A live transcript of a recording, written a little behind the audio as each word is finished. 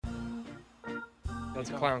That's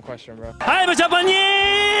a clown question, bro. Hi, what's up on you?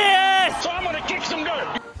 So I'm gonna kick some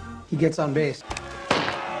dirt. He gets on base.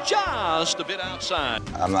 Just a bit outside.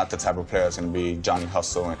 I'm not the type of player that's going to be Johnny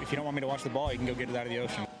Hustle. If you don't want me to watch the ball, you can go get it out of the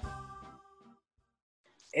ocean.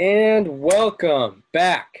 And welcome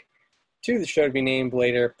back to the show to be named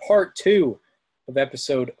later, part 2 of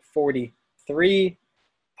episode 43.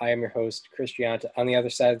 I am your host, Chris Gianta. On the other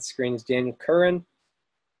side of the screen is Daniel Curran.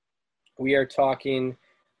 We are talking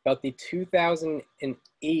about the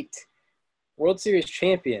 2008 World Series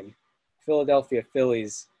champion, Philadelphia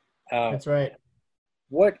Phillies. That's right.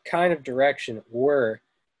 What kind of direction were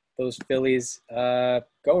those Phillies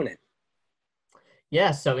going in?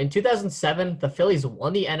 Yeah, so in 2007, the Phillies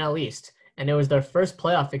won the NL East, and it was their first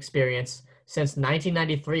playoff experience since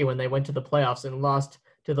 1993 when they went to the playoffs and lost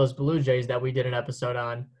to those Blue Jays that we did an episode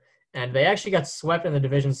on. And they actually got swept in the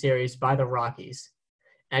division series by the Rockies.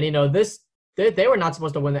 And, you know, they were not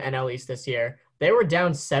supposed to win the NL East this year. They were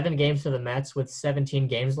down 7 games to the Mets with 17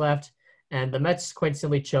 games left, and the Mets quite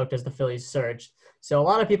simply choked as the Phillies surged. So a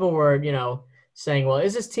lot of people were, you know, saying, well,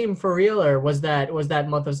 is this team for real, or was that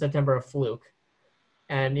month of September a fluke?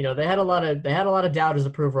 And, you know, they had a lot of doubters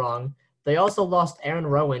to prove wrong. They also lost Aaron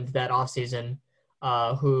Rowand that offseason,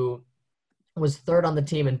 who was third on the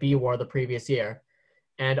team in B-WAR the previous year.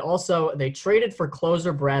 And also they traded for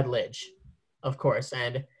closer Brad Lidge, of course.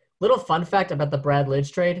 And little fun fact about the Brad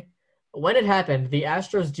Lidge trade, when it happened, the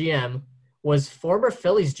Astros GM was former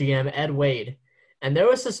Phillies GM Ed Wade. And there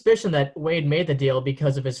was suspicion that Wade made the deal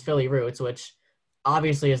because of his Philly roots, which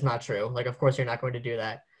obviously is not true. Like, of course you're not going to do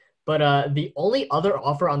that. But the only other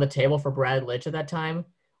offer on the table for Brad Lidge at that time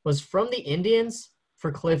was from the Indians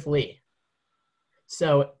for Cliff Lee.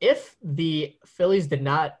 So if the Phillies did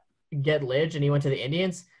not get Lidge and he went to the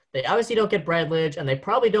Indians, they obviously don't get Brad Lidge, and they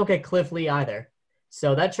probably don't get Cliff Lee either.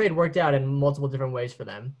 So that trade worked out in multiple different ways for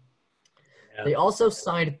them. Yeah. They also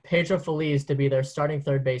signed Pedro Feliz to be their starting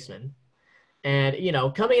third baseman. And, you know,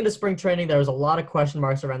 coming into spring training, there was a lot of question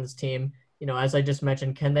marks around this team. You know, as I just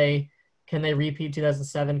mentioned, can they repeat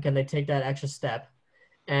 2007? Can they take that extra step?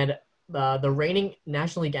 And the reigning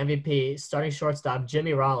National League MVP, starting shortstop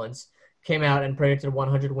Jimmy Rollins, came out and predicted a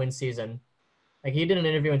 100-win season. Like, he did an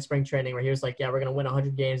interview in spring training where he was like, yeah, we're going to win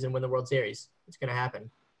 100 games and win the World Series. It's going to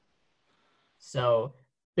happen. So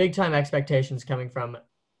big-time expectations coming from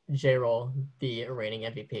J-Roll, the reigning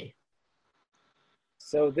MVP.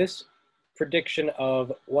 So this prediction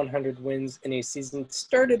of 100 wins in a season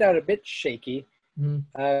started out a bit shaky.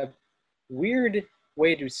 Mm-hmm. Weird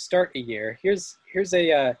way to start a year. Here's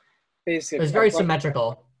a basic. It's very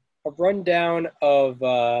symmetrical. A rundown of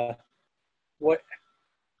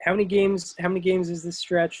how many games is this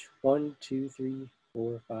stretch? 1, 2, 3,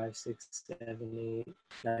 4, 5, 6, 7, 8,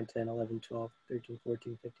 9, 10, 11, 12, 13,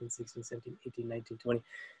 14, 15, 16, 17, 18, 19, 20.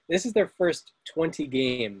 This is their first 20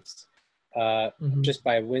 games just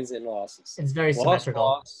by wins and losses. It's very symmetrical.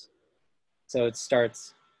 Loss. So it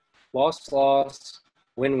starts loss,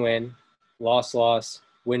 win, loss, win, loss,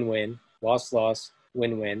 win, loss,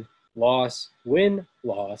 win, loss,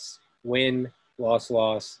 win, loss,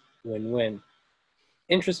 win.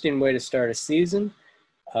 Interesting way to start a season.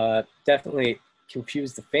 Definitely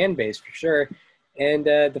confused the fan base for sure. And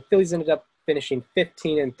the Phillies ended up finishing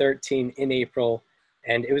 15-13 in April.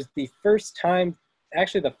 And it was the first time they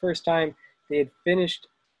had finished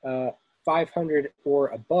 500 or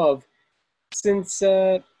above since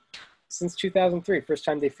 2003. First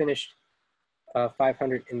time they finished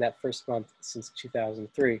 500 in that first month since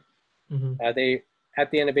 2003. Mm-hmm. They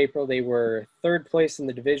at the end of April, they were third place in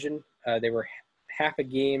the division. They were half a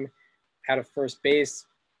game out of first place,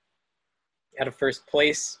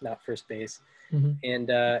 not first base. Mm-hmm. And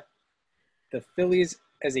the Phillies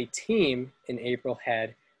as a team in April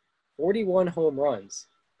had 41 home runs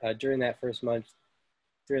during that first month,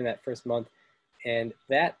 and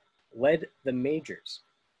that led the majors.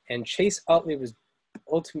 And Chase Utley was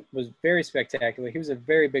very spectacular. He was a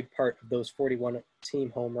very big part of those 41 team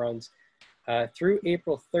home runs. Through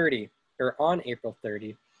April 30, or on April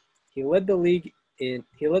 30, he led the league he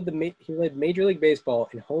led Major League Baseball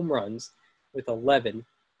in home runs with 11.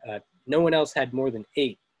 No one else had more than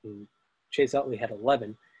 8. And Chase Utley had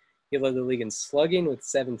 11. He led the league in slugging with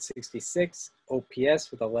 766,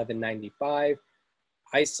 OPS with 1195,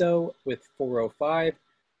 ISO with 405,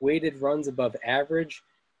 weighted runs above average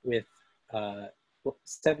with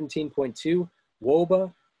 17.2,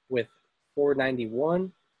 WOBA with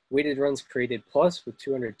 491, weighted runs created plus with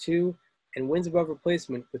 202, and wins above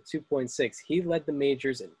replacement with 2.6. He led the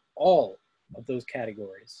majors in all of those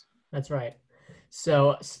categories. That's right.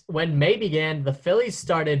 So when May began, the Phillies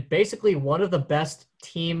started basically one of the best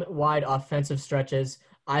team-wide offensive stretches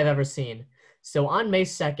I've ever seen. So on May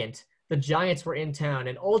 2nd, the Giants were in town,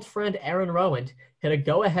 and old friend Aaron Rowand hit a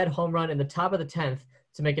go-ahead home run in the top of the 10th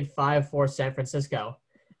to make it 5-4 San Francisco.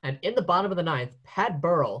 And in the bottom of the 9th, Pat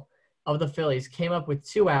Burrell of the Phillies came up with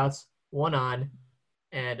 2 outs, 1 on,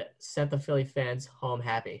 and sent the Philly fans home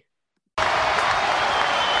happy. Long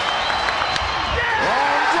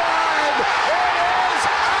drive. It is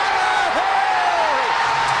out of here.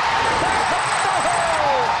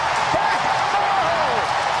 Pat Burrell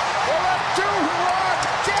with a 2-run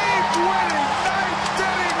game-winning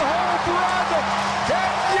ninth-inning home run.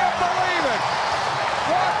 Can you believe it?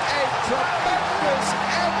 What a tremendous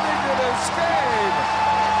ending to this game.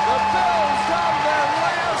 The Bills on their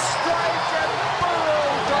last strike and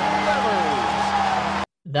Burrow delivers.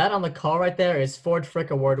 That on the call right there is Ford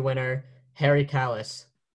Frick Award winner Harry Kalas.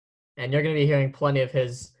 And you're going to be hearing plenty of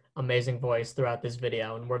his amazing voice throughout this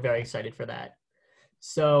video, and we're very excited for that.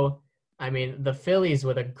 So, I mean, the Phillies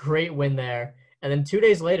with a great win there. And then 2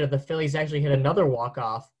 days later, the Phillies actually hit another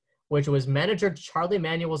walk-off, which was manager Charlie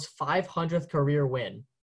Manuel's 500th career win.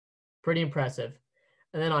 Pretty impressive.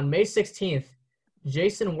 And then on May 16th,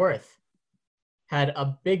 Jason Worth had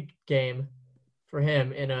a big game for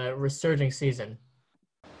him in a resurging season.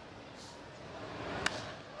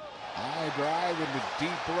 High drive into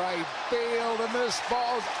deep right field, and this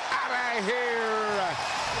ball's out of here.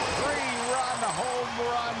 3-run home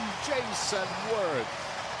run, Jason Worth.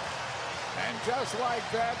 And just like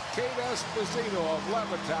that, Kate Esposito of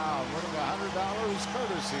Levittown winning $100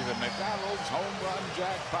 courtesy the McDonald's home run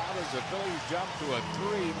jackpot as the Phillies jump to a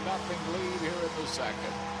 3-0 lead here in the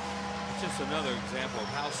second. It's just another example of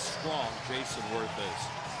how strong Jason Worth is.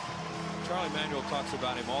 Charlie Manuel talks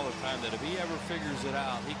about him all the time, that if he ever figures it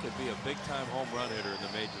out, he could be a big-time home run hitter in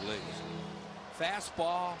the major leagues.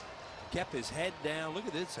 Fastball, kept his head down. Look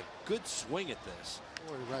at this, a good swing at this.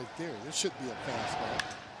 Boy, right there. This should be a fastball.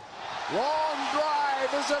 Long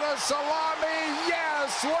drive. Is it a salami?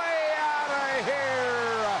 Yes, way out of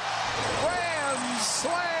here. Grand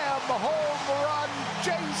slam home run,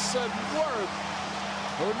 Jason Worth,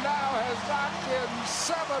 who now has knocked in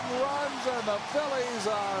 7 runs, and the Phillies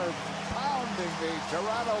are pounding the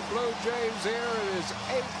Toronto Blue Jays here. It is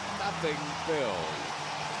 8-0 Phillies.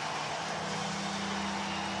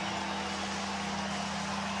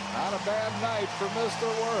 Not a bad night for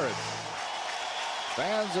Mr. Worth.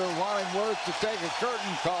 Fans are wanting Worth to take a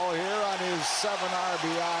curtain call here on his 7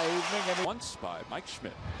 RBI evening. And Once by Mike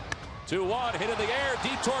Schmidt. 2-1, hit in the air,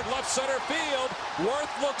 deep toward left center field.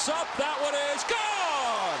 Worth looks up, that one is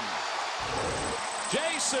gone!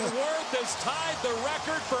 Jason Worth has tied the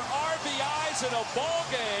record for RBIs in a ball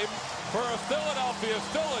game for a Philadelphia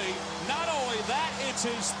Philly. Not only that, it's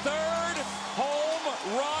his 3rd home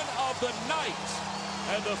run of the night.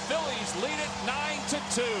 And the Phillies lead it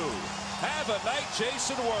 9-2. Have a night,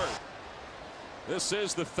 Jason Worth. This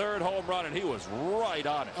is the 3rd home run, and he was right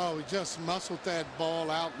on it. Oh, he just muscled that ball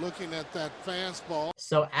out, looking at that fastball.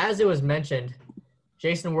 So as it was mentioned,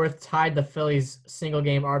 Jason Worth tied the Phillies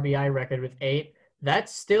single-game RBI record with 8. That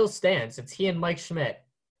still stands. It's he and Mike Schmidt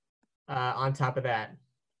on top of that.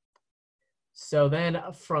 So then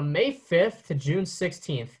from May 5th to June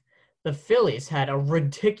 16th, the Phillies had a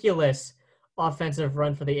ridiculous offensive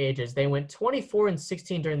run for the ages. They went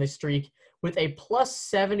 24-16 during the streak with a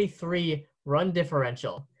 +73 run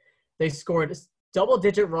differential. They scored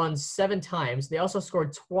double-digit runs 7 times. They also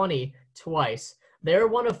scored 20 twice. They're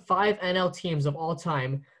one of 5 NL teams of all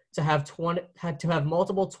time to have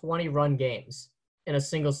multiple 20-run games in a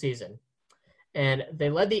single season. And they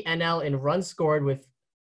led the NL in runs scored with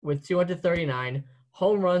 239,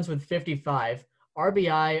 home runs with 55,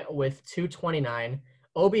 RBI with 229,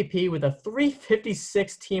 OBP with a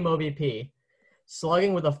 356 team OBP,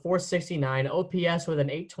 slugging with a 469, OPS with an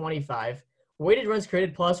 825, weighted runs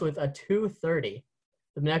created plus with a 230.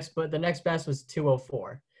 The next best was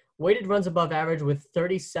 204. Weighted runs above average with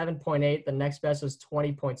 37.8. The next best was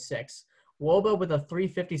 20.6. WOBA with a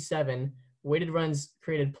 357. Weighted runs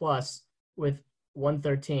created plus with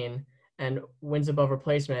 113. And wins above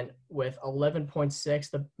replacement with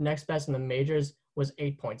 11.6. The next best in the majors was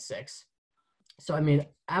 8.6. So, I mean,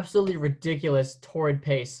 absolutely ridiculous, torrid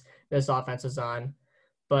pace this offense is on.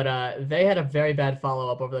 But they had a very bad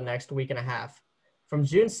follow-up over the next week and a half. From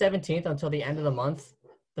June 17th until the end of the month,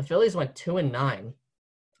 the Phillies went 2-9.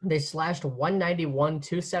 They slashed 191,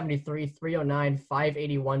 273, 309,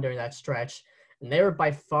 581 during that stretch. And they were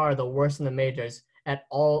by far the worst in the majors at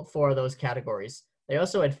all 4 of those categories. They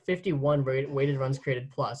also had 51 weighted runs created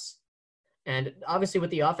plus. And obviously with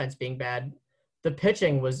the offense being bad, the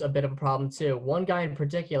pitching was a bit of a problem too. One guy in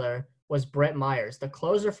particular was Brett Myers, the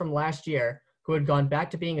closer from last year, who had gone back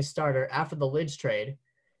to being a starter after the Lidge trade.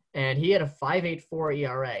 and he had a 5.84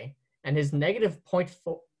 ERA, and his negative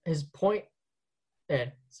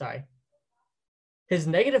his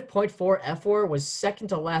negative .4 FWAR was second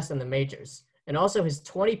to last in the majors, and also his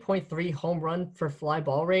 20.3 home run per fly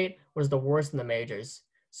ball rate was the worst in the majors.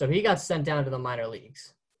 So he got sent down to the minor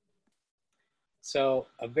leagues. So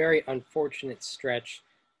a very unfortunate stretch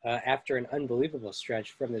after an unbelievable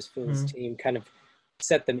stretch from this Phillies team kind of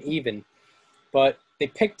set them even. But they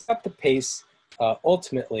picked up the pace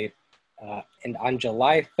ultimately. And on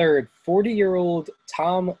July 3rd, 40-year-old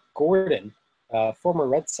Tom Gordon, former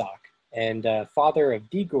Red Sox, and father of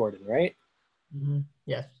Dee Gordon, right?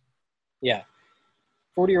 Yes. Yeah.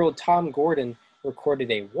 40-year-old Tom Gordon recorded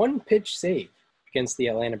a one-pitch save against the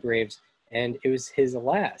Atlanta Braves, and it was his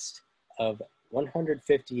last of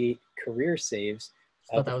 158 career saves.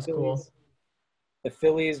 I thought that was cool. The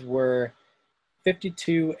Phillies were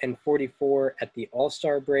 52-44 at the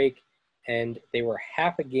All-Star break, and they were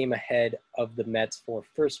half a game ahead of the Mets for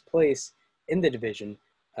first place in the division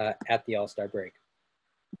at the All-Star break.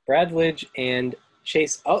 Brad Lidge and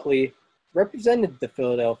Chase Utley represented the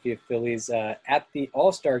Philadelphia Phillies at the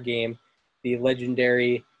All-Star game, the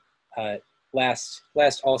legendary last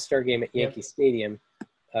All-Star game at Yankee Stadium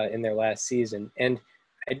in their last season. And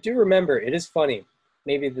I do remember, it is funny,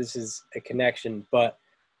 maybe this is a connection, but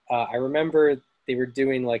I remember they were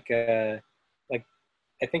doing I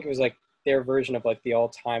think it was like their version of like the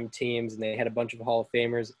all-time teams, and they had a bunch of Hall of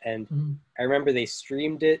Famers. And I remember they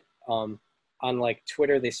streamed it on like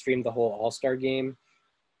Twitter. They streamed the whole All-Star game,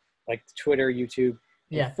 like Twitter, YouTube.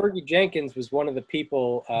 Yeah. And Fergie Jenkins was one of the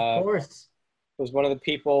people. Of course. Was one of the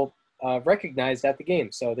people recognized at the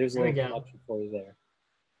game. So there's a little connection for you there.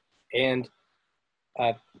 And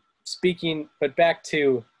but back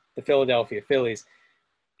to the Philadelphia Phillies,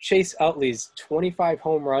 Chase Utley's 25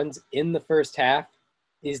 home runs in the first half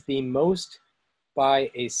is the most by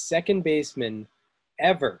a second baseman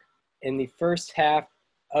ever in the first half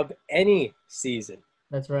of any season.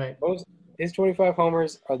 That's right. His 25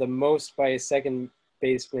 homers are the most by a second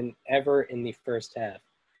baseman ever in the first half.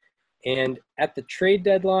 And at the trade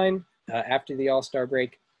deadline, after the All-Star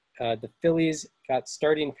break, the Phillies got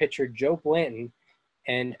starting pitcher Joe Blanton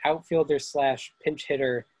and outfielder / pinch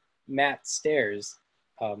hitter Matt Stairs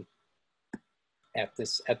at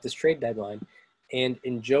this trade deadline. And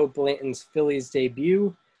in Joe Blanton's Phillies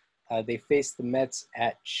debut, they faced the Mets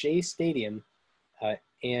at Shea Stadium,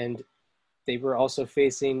 and they were also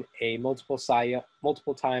facing a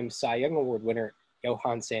multiple-time Cy Young Award winner,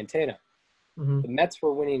 Johan Santana. The Mets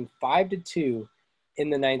were winning 5-2 in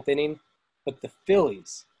the ninth inning, but the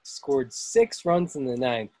Phillies scored 6 runs in the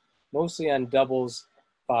ninth, mostly on doubles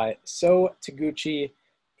by So Taguchi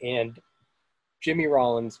and Jimmy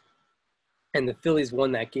Rollins, and the Phillies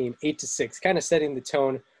won that game 8-6, kind of setting the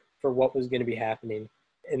tone for what was going to be happening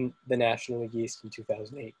in the National League East in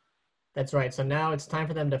 2008. That's right. So now it's time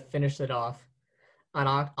for them to finish it off. On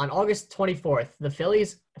August 24th, the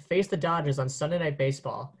Phillies faced the Dodgers on Sunday Night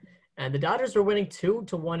Baseball, and the Dodgers were winning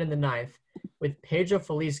 2-1 in the ninth, with Pedro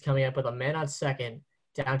Feliz coming up with a man on second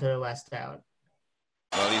down to their last out.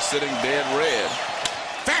 Well, he's sitting dead red.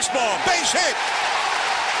 Fastball, base hit.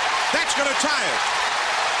 That's going to tie it.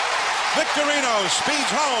 Victorino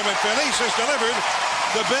speeds home, and Feliz has delivered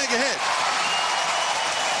the big hit.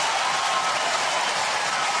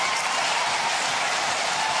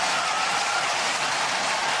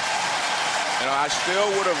 You know, I still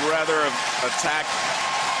would have rather attacked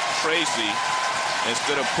Tracy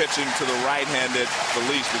instead of pitching to the right-handed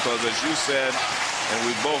Feliz, because as you said, and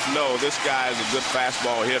we both know, this guy is a good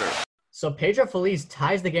fastball hitter. So Pedro Feliz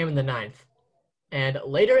ties the game in the ninth. And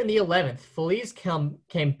later in the 11th, Feliz came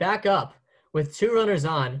back up with 2 runners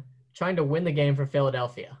on, trying to win the game for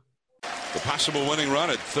Philadelphia. The possible winning run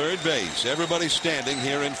at third base. Everybody standing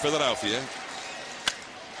here in Philadelphia.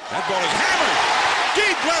 That ball is hammered.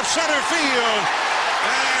 Deep left center field.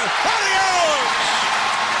 And adios!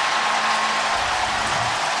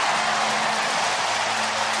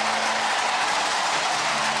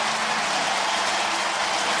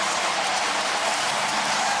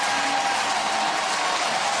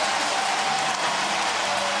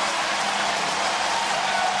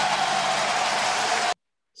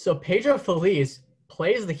 So Pedro Feliz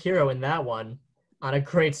plays the hero in that one on a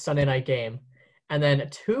great Sunday night game. And then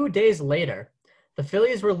 2 days later, the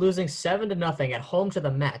Phillies were losing 7-0 at home to the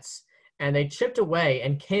Mets, and they chipped away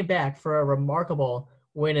and came back for a remarkable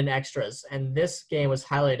win in extras. And this game was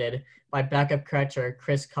highlighted by backup catcher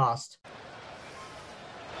Chris Kost.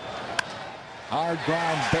 Hard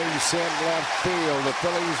ground base hit left field. The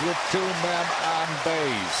Phillies with 2 men on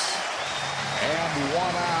base. And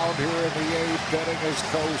 1 out here in the 8th inning as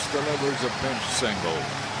Coast delivers a pinch single.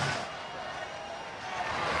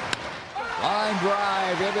 Line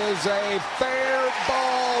drive. It is a fair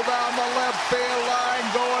ball down the left field line,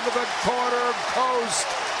 going to the corner coast.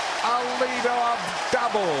 A leadoff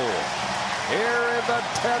double here in the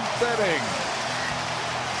 10th inning.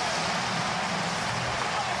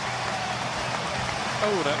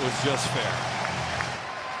 Oh, that was just fair.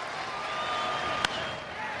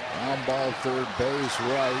 On ball, third base,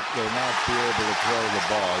 right. Will not be able to throw the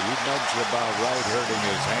ball. You mentioned about right hurting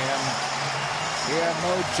his hand. He had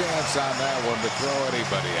no chance on that one to throw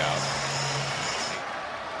anybody out.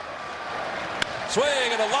 Swing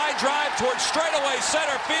and a line drive towards straightaway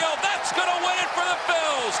center field. That's going to win it for the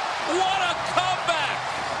Phils. What a comeback!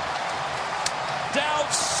 Down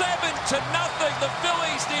 7-0. The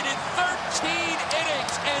Phillies needed 13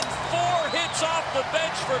 innings and 4 hits off the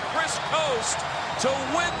bench for Chris Coast to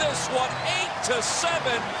win this one 8-7.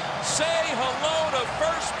 Say hello to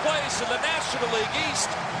first place in the National League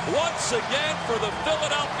East once again for the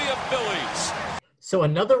Philadelphia Phillies. So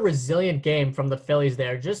another resilient game from the Phillies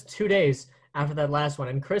there, just 2 days after that last one.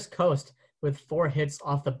 And Chris Coast with 4 hits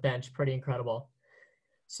off the bench. Pretty incredible.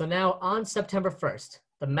 So now on September 1st,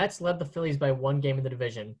 the Mets led the Phillies by 1 game in the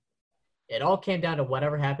division. It all came down to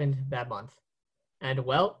whatever happened that month. And,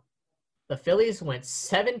 well, the Phillies went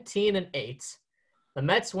 17-8. The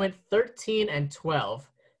Mets went 13-12.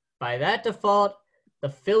 By that default, the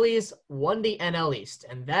Phillies won the NL East,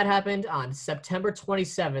 and that happened on September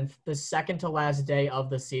 27th, the second to last day of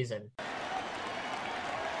the season.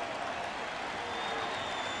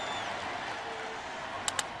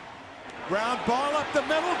 Ground ball up the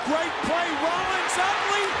middle, great play, Rollins,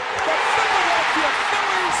 Utley. The Philadelphia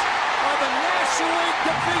Phillies are the National League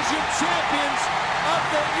Division champions of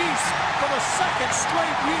the East for the second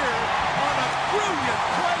straight year on a brilliant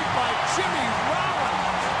play by Jimmy Rollins.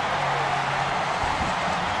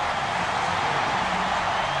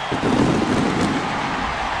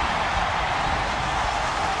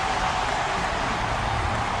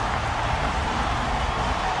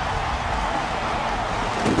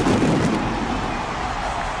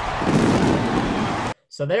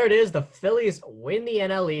 So there it is. The Phillies win the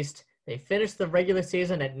NL East. They finished the regular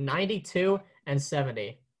season at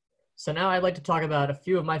 92-70. So now I'd like to talk about a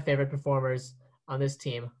few of my favorite performers on this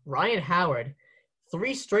team. Ryan Howard,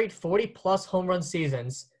 3 straight 40-plus home run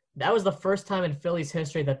seasons. That was the first time in Phillies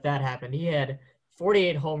history that happened. He had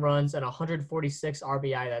 48 home runs and 146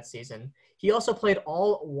 RBI that season. He also played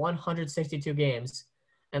all 162 games.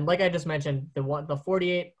 And like I just mentioned, the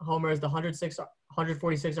 48 homers, the 146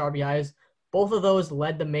 RBIs, both of those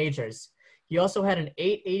led the majors. He also had an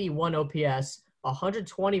 881 OPS,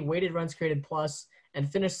 120 weighted runs created plus,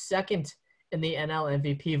 and finished second in the NL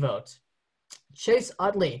MVP vote. Chase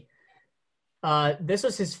Utley, this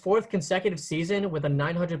was his 4th consecutive season with a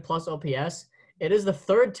 900-plus OPS. It is the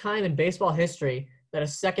 3rd time in baseball history that a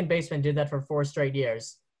second baseman did that for 4 straight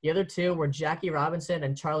years. The other 2 were Jackie Robinson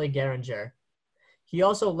and Charlie Gehringer. He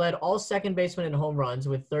also led all second basemen in home runs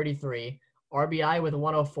with 33, RBI with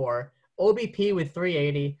 104, OBP with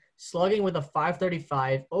 380, slugging with a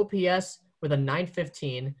 535, OPS with a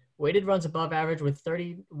 915, weighted runs above average with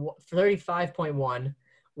 35.1,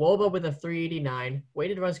 WOBA with a 389,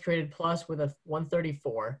 weighted runs created plus with a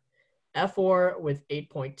 134, FWAR with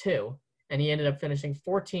 8.2, and he ended up finishing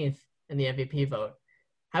 14th in the MVP vote.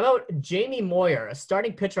 How about Jamie Moyer, a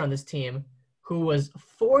starting pitcher on this team, who was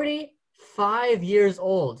 45 years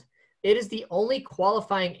old? It is the only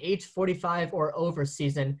qualifying age 45 or over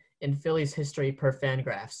season in Phillies history per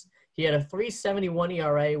Fangraphs. He had a 3.71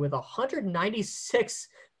 ERA with 196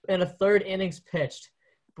 and a third innings pitched.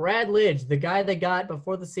 Brad Lidge, the guy they got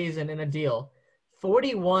before the season in a deal,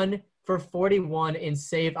 41 for 41 in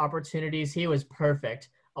save opportunities. He was perfect.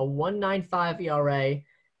 A 1.95 ERA,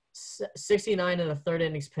 69 and a third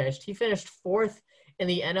innings pitched. He finished 4th in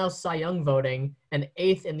the NL Cy Young voting and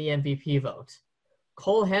 8th in the MVP vote.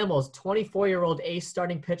 Cole Hamels, 24-year-old ace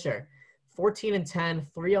starting pitcher, 14-10,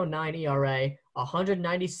 3.09 ERA,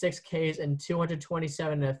 196 Ks and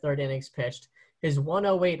 227 and a third innings pitched. His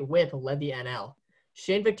 1.08 WHIP led the NL.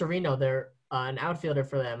 Shane Victorino, an outfielder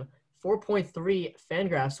for them, 4.3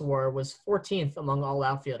 Fangraphs WAR, was 14th among all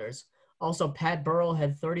outfielders. Also, Pat Burrell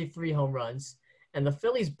had 33 home runs. And the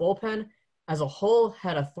Phillies bullpen as a whole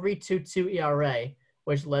had a 3.22 ERA,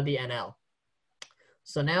 which led the NL.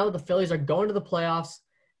 So now the Phillies are going to the playoffs,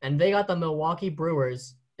 and they got the Milwaukee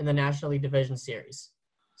Brewers in the National League Division Series.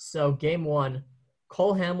 So game 1,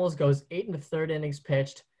 Cole Hamels goes 8 1/3 innings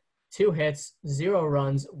pitched, 2 hits, 0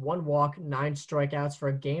 runs, 1 walk, 9 strikeouts for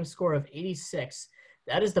a game score of 86.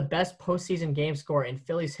 That is the best postseason game score in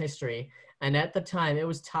Phillies history, and at the time, it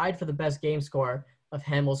was tied for the best game score of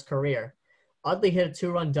Hamels' career. Utley hit a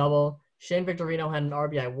 2-run double. Shane Victorino had an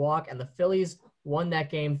RBI walk, and the Phillies won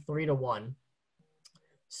that game 3-1.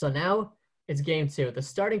 So now it's game 2. The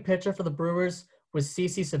starting pitcher for the Brewers was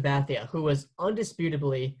CC Sabathia, who was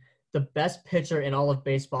undisputably the best pitcher in all of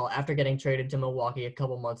baseball after getting traded to Milwaukee a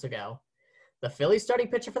couple months ago. The Phillies starting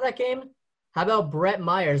pitcher for that game? How about Brett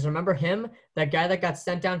Myers? Remember him? That guy that got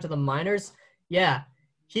sent down to the minors? Yeah,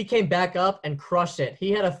 he came back up and crushed it.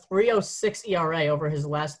 He had a 3.06 ERA over his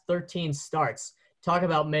last 13 starts. Talk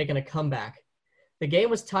about making a comeback. The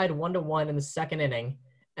game was tied 1-1 in the second inning,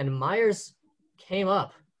 and Myers came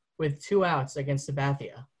up with 2 outs against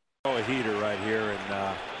Sabathia. Oh, a heater right here,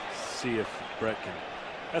 and see if Brett can,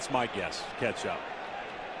 that's my guess, catch up.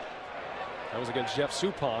 That was against Jeff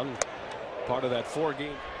Suppan, part of that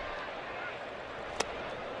 4-game.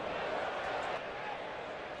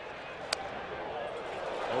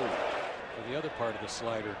 Oh, for the other part of the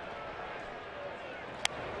slider.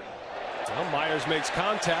 Well, Myers makes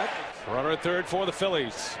contact. Runner at third for the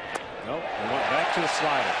Phillies. Nope, he went back to the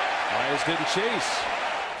slider. Myers didn't chase.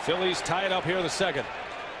 Phillies tie it up here in the second.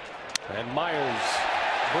 And Myers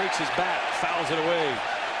breaks his bat, fouls it away.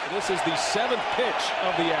 This is the 7th pitch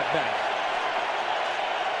of the at-bat.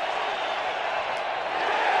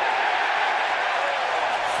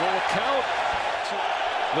 Full count.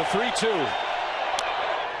 The 3-2.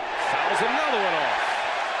 Fouls another one off.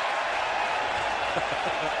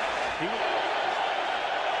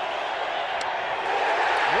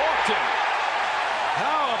 Walked him.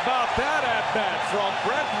 How about that at-bat from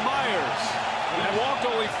Brett Myers? He walked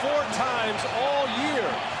only 4 times all year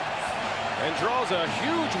and draws a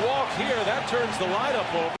huge walk here. That turns the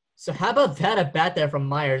lineup over. So how about that at bat there from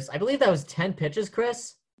Myers? I believe that was 10 pitches,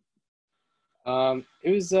 Chris. It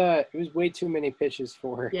was way too many pitches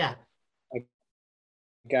for a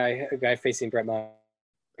guy facing Brett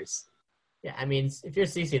Myers. Yeah, I mean, if you're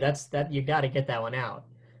CC, that you got to get that one out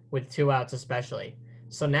with 2 outs especially.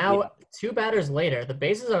 So now 2 batters later, the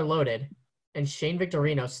bases are loaded, and Shane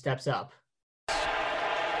Victorino steps up. And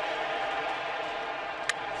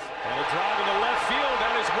a drive in the left field.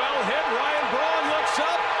 That is well hit. Ryan Braun looks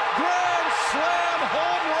up. Grand slam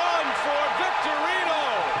home run for Victorino.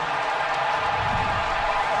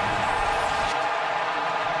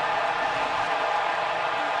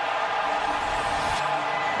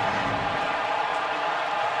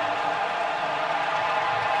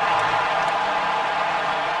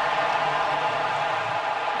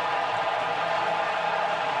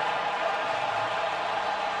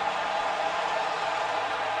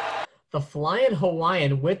 The flying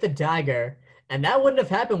Hawaiian with the dagger, and that wouldn't have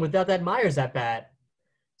happened without that Myers at bat.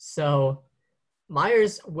 So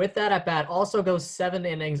Myers with that at bat also goes 7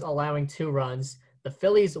 innings, allowing 2 runs. The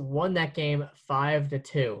Phillies won that game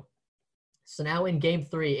 5-2. So now in game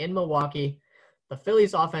 3 in Milwaukee, the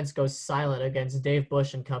Phillies offense goes silent against Dave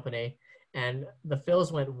Bush and company, and the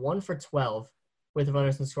Phils went 1 for 12 with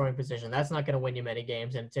runners in scoring position. That's not going to win you many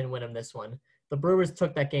games, and it didn't win them this one. The Brewers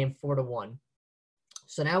took that game 4-1.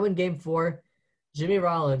 So now in game 4, Jimmy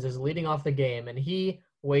Rollins is leading off the game, and he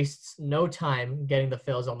wastes no time getting the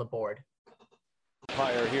Phils on the board.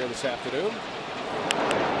 Umpire here this afternoon.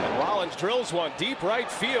 And Rollins drills one deep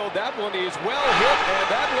right field. That one is well hit, and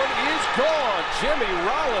that one is gone. Jimmy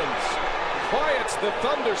Rollins quiets the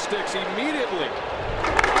Thundersticks immediately.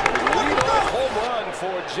 Lead-off home run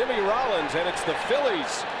for Jimmy Rollins, and it's the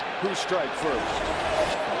Phillies who strike first.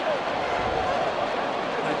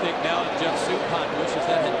 I think now Jeff Suppan wishes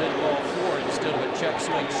that had been ball 4 instead of a check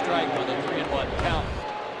swing strike on the 3-1 count.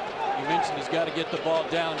 You mentioned he's got to get the ball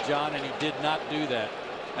down, John, and he did not do that.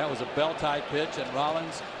 That was a belt-high pitch, and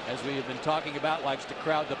Rollins, as we have been talking about, likes to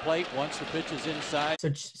crowd the plate once the pitch is inside.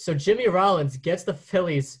 So Jimmy Rollins gets the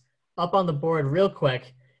Phillies up on the board real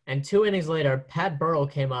quick, and 2 innings later, Pat Burrell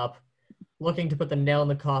came up looking to put the nail in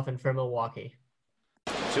the coffin for Milwaukee.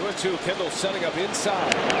 2-2, Kendall setting up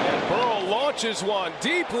inside, and Burrell launches one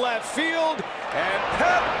deep left field, and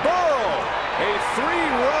Pat Burrell, a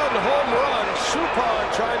 3-run home run. Suppan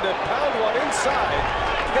trying to pound one inside,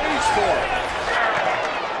 pays for it.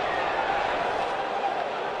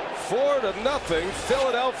 4-0,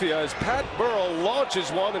 Philadelphia, as Pat Burrell launches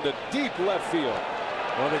one into deep left field.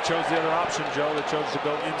 Well, they chose the other option, Joe. They chose to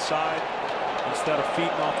go inside instead of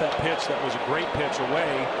feeding off that pitch that was a great pitch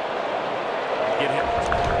away. Get him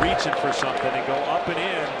reaching for something and go up and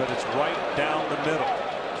in, but it's right down the middle.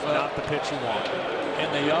 Not the pitch you want.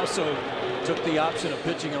 And they also took the option of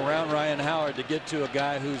pitching around Ryan Howard to get to a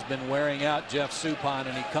guy who's been wearing out Jeff Suppan,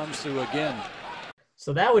 and he comes through again.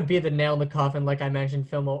 So that would be the nail in the coffin, like I mentioned,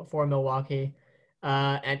 for Milwaukee.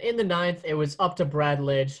 And in the 9th, it was up to Brad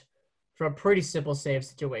Lidge for a pretty simple save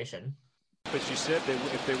situation. But you said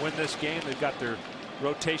if they win this game, they've got their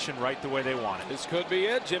rotation right the way they want it. This could be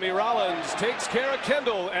it. Jimmy Rollins takes care of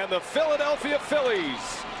Kendall, and the Philadelphia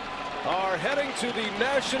Phillies are heading to the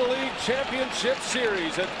National League Championship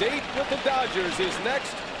Series. A date with the Dodgers is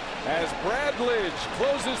next as Brad Lidge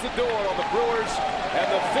closes the door on the Brewers,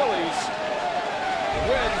 and the Phillies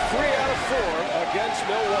win 3 out of 4 against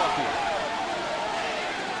Milwaukee.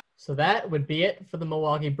 So that would be it for the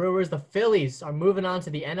Milwaukee Brewers. The Phillies are moving on to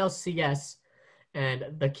the NLCS. And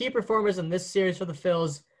the key performers in this series for the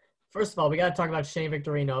Phils, first of all, we got to talk about Shane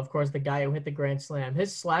Victorino, of course, the guy who hit the grand slam.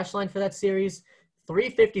 His slash line for that series,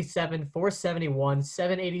 357, 471,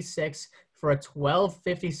 786 for a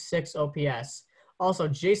 1256 OPS. Also,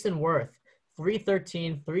 Jason Worth,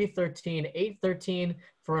 313, 313, 813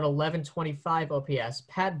 for an 1125 OPS.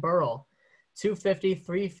 Pat Burrell, 250,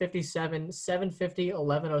 357, 750,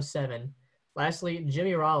 1107. Lastly,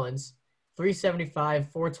 Jimmy Rollins, 375,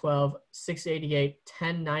 412, 688,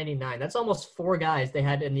 1099. That's almost 4 guys they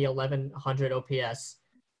had in the 1100 OPS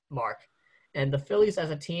mark. And the Phillies as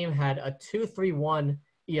a team had a 2.31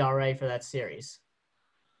 ERA for that series.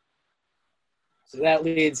 So that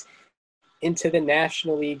leads into the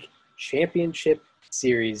National League Championship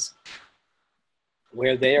Series,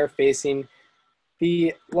 where they are facing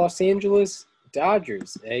the Los Angeles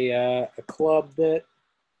Dodgers, a club that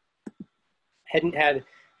hadn't had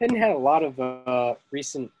a lot of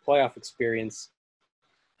recent playoff experience,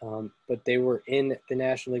 but they were in the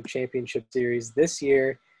National League Championship Series this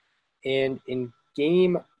year. And in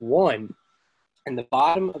Game 1, in the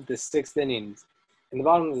bottom of the sixth inning,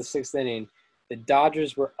 the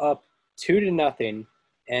Dodgers were up 2-0,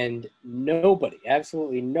 and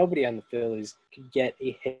absolutely nobody on the Phillies could get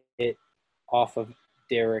a hit off of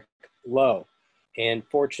Derek Lowe. And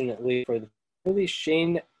fortunately for the Phillies,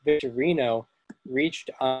 Shane Victorino reached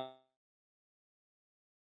on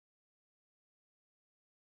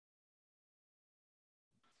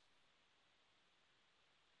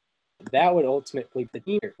that would ultimately the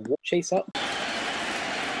team chase up. In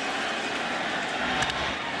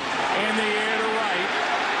the air to right.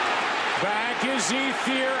 Back is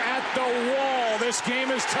Ethier at the wall. This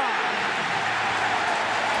game is tied.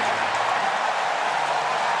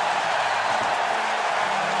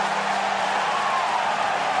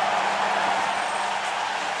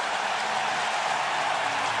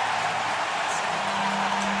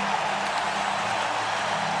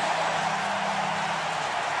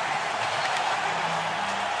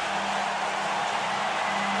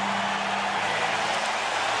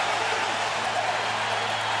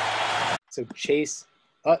 So Chase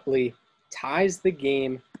Utley ties the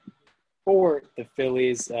game for the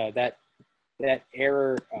Phillies. That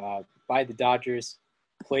error by the Dodgers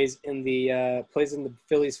plays in the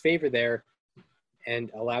Phillies' favor there, and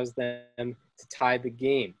allows them to tie the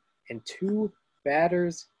game. And 2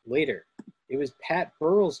 batters later, it was Pat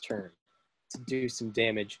Burrell's turn to do some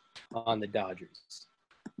damage on the Dodgers.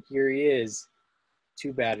 Here he is,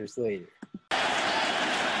 2 batters later. Ripped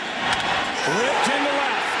into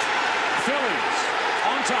left. Phillies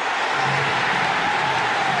on top.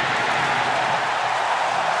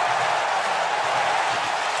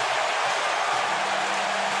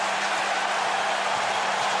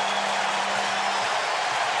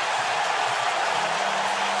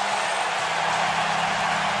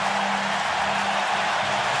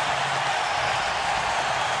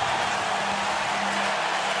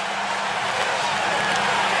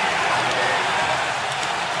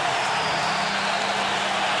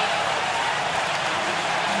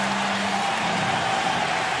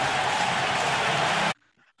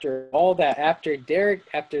 After all that, after Derek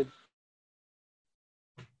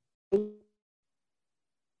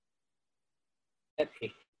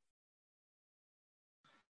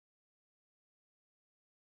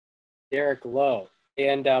Lowe, they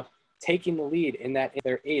end up taking the lead in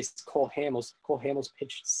their ace, Cole Hamels. Cole Hamels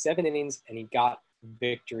pitched 7 innings, and he got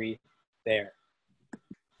victory there.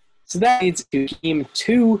 So that leads to Game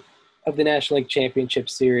 2 of the National League Championship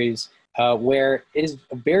Series, where it is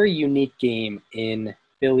a very unique game in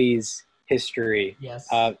Phillies history. Yes.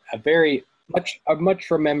 A much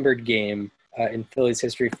remembered game in Phillies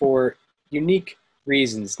history for unique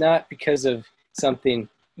reasons, not because of something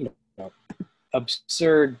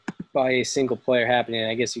absurd by a single player happening.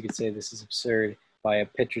 I guess you could say this is absurd by a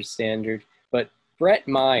pitcher's standard, but Brett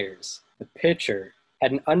Myers, the pitcher,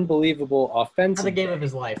 had an unbelievable offensive the game of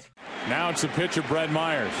his life. Now it's the pitcher, Brett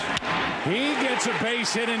Myers. He gets a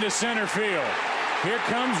base hit into center field. Here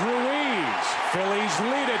comes Ruiz. Phillies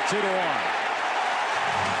lead it 2-1.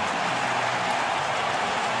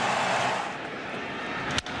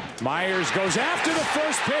 Myers goes after the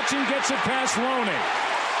first pitch and gets it past Loney.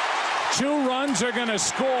 2 runs are going to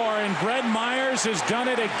score, and Brett Myers has done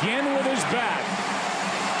it again with his bat.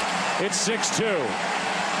 It's 6-2.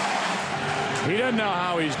 He doesn't know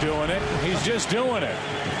how he's doing it. He's just doing it.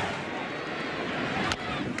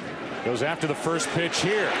 Goes after the first pitch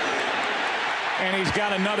here. And he's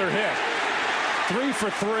got another hit. 3 for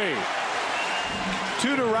 3.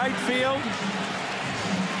 2 to right field.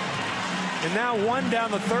 And now 1 down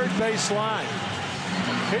the third base line.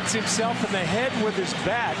 Hits himself in the head with his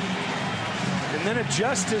bat. And then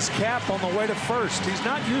adjusts his cap on the way to first. He's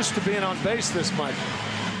not used to being on base this much.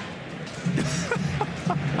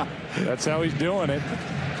 That's how he's doing it.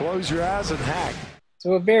 Close your eyes and hack.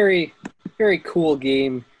 So a very, very cool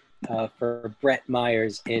game for Brett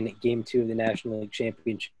Myers in Game 2 of the National League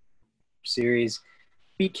Championship Series.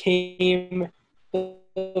 Became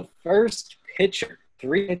the first pitcher,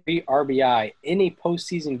 3 RBI in a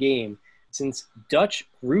postseason game since Dutch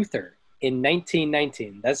Ruther in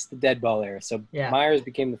 1919. That's the dead ball era. So Myers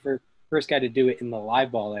became the first guy to do it in the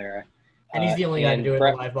live ball era. And he's the only guy to do it in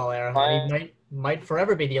the live ball era. And he might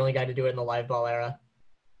forever be the only guy to do it in the live ball era.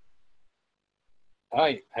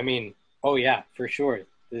 I mean, oh yeah, for sure.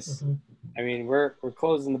 This, I mean, we're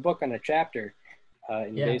closing the book on a chapter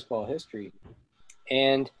in baseball history.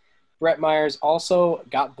 And Brett Myers also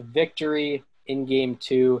got the victory in Game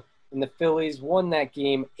 2, and the Phillies won that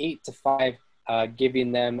game 8-5,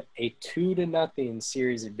 giving them a 2-0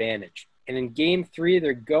 series advantage. And in Game 3,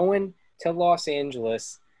 they're going to Los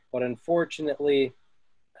Angeles, but unfortunately,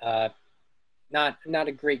 not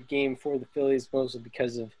a great game for the Phillies, mostly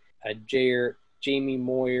because of Jamie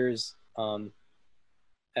Moyer's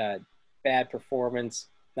bad performance,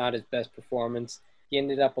 not his best performance. He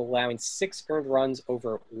ended up allowing 6 earned runs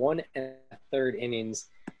over 1 1/3 innings.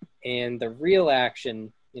 And the real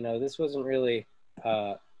action, this wasn't really,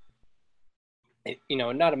 not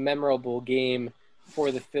a memorable game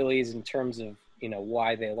for the Phillies in terms of,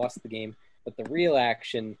 why they lost the game. But the real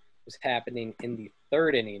action was happening in the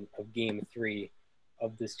 3rd inning of Game 3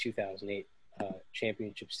 of this 2008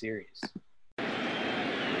 championship series.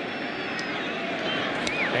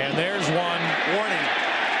 And there's one warning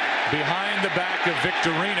behind the back of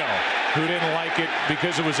Victorino, who didn't like it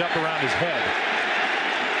because it was up around his head.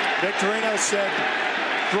 Victorino said,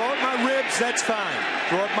 throw at my ribs, that's fine.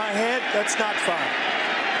 Throw at my head, that's not fine.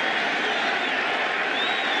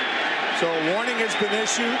 So a warning has been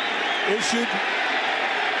issued.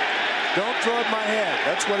 Don't throw at my head.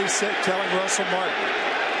 That's what he said, telling Russell Martin.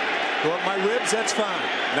 Throw at my ribs, that's fine.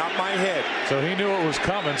 Not my head. So he knew it was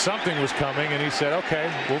coming. Something was coming, and he said, okay,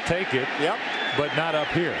 we'll take it. Yep. But not up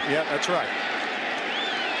here. Yep, that's right.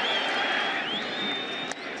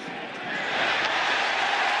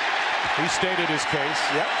 He stated his case.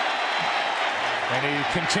 Yep. And he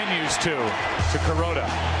continues to Kuroda.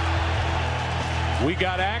 We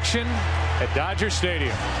got action at Dodger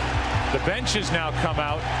Stadium. The benches now come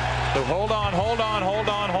out. So hold on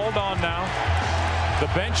now. The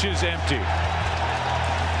bench is empty.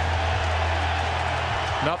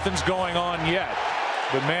 Nothing's going on yet.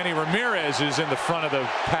 But Manny Ramirez is in the front of the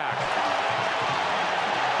pack.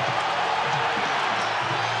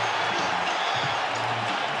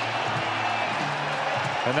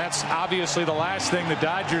 And that's obviously the last thing the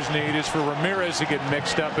Dodgers need, is for Ramirez to get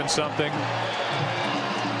mixed up in something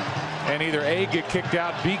and either A, get kicked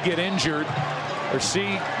out, B, get injured, or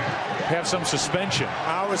C, have some suspension.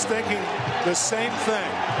 I was thinking the same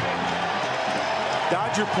thing.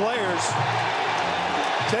 Dodger players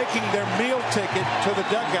taking their meal ticket to the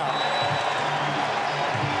dugout.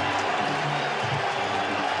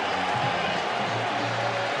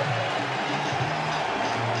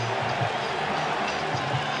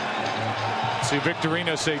 See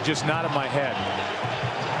Victorino say, just not in my head.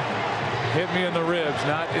 Hit me in the ribs,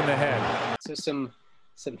 not in the head. So some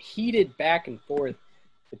heated back and forth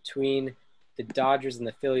between the Dodgers and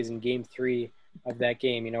the Phillies in Game 3 of that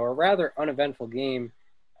game. A rather uneventful game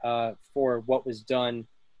for what was done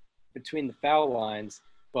between the foul lines.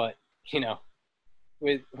 But,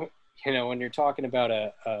 when you're talking about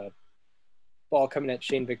a ball coming at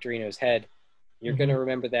Shane Victorino's head, you're going to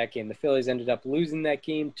remember that game. The Phillies ended up losing that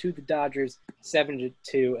game to the Dodgers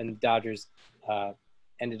 7-2, and the Dodgers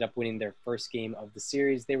ended up winning their first game of the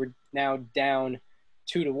series. They were now down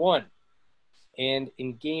 2-1. And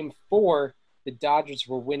in Game 4, the Dodgers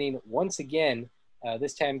were winning once again.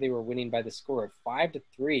 This time they were winning by the score of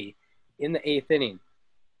 5-3 in the 8th inning.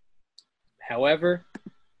 However,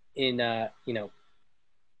 in the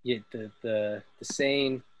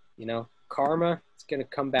saying, karma, it's going to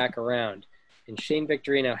come back around. And Shane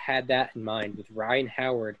Victorino had that in mind with Ryan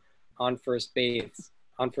Howard on first base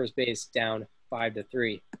down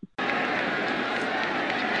 5-3.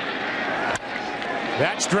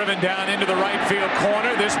 That's driven down into the right field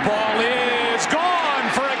corner. This ball is gone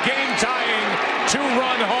for a game-tying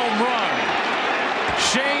 2-run home run.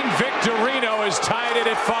 Shane Victorino has tied it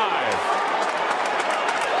at 5.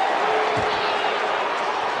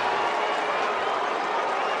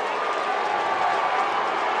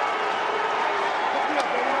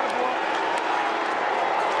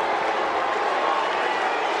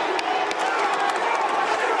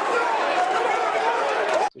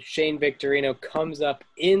 Shane Victorino comes up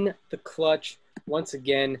in the clutch once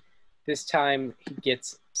again. This time he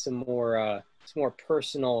gets some more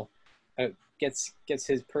personal, gets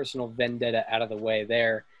his personal vendetta out of the way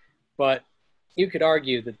there. But you could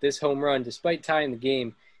argue that this home run, despite tying the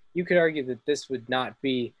game, you could argue that this would not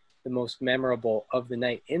be the most memorable of the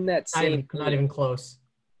night. In that same, not even close.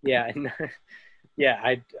 Yeah, and, yeah.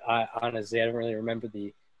 I honestly I don't really remember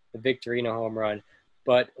the Victorino home run,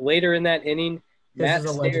 but later in that inning. This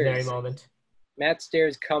is a legendary moment. Matt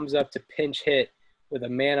Stairs comes up to pinch hit with a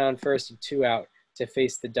man on first and 2 out to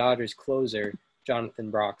face the Dodgers closer,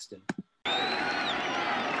 Jonathan Broxton.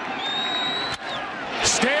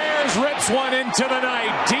 Stairs rips one into the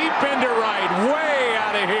night, deep into right, way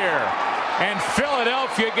out of here. And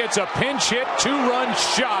Philadelphia gets a pinch hit, 2-run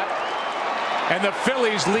shot. And the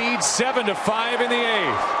Phillies lead 7-5 in the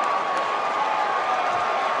 8th.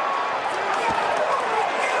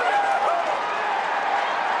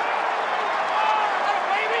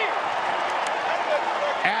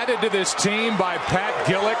 Added to this team by Pat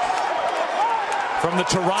Gillick from the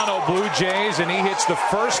Toronto Blue Jays, and he hits the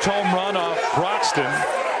first home run off Broxton.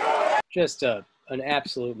 Just an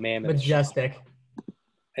absolute mammoth. Majestic.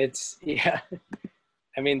 It's, yeah.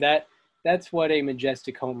 I mean, that's what a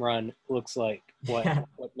majestic home run looks like, what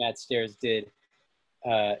Matt Stairs did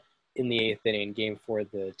in the 8th inning, Game 4 of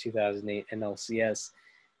the 2008 NLCS.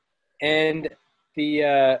 And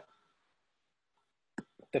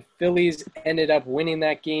the Phillies ended up winning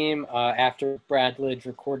that game after Brad Lidge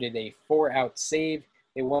recorded a 4-out save.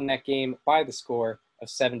 They won that game by the score of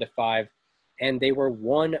 7-5, and they were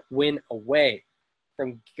 1 win away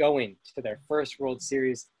from going to their first World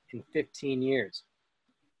Series in 15 years.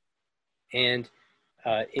 And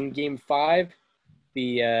in Game 5,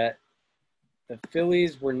 the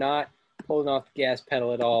Phillies were not pulling off the gas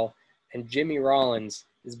pedal at all, and Jimmy Rollins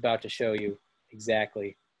is about to show you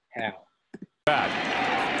exactly how.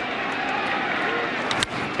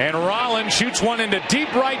 And Rollins shoots one into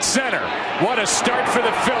deep right center. What a start for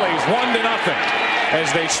the Phillies, 1-0,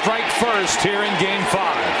 as they strike first here in Game 5.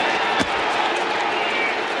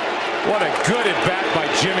 What a good at-bat by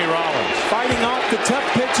Jimmy Rollins. Fighting off the tough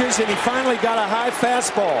pitches, and he finally got a high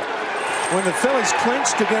fastball. When the Phillies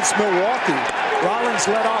clinched against Milwaukee, Rollins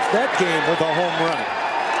led off that game with a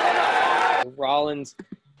home run. Rollins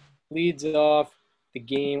leads off the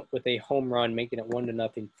game with a home run, making it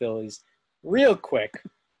 1-0 Phillies real quick.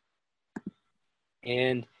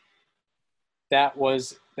 And that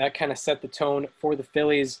kind of set the tone for the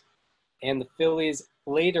Phillies. And the Phillies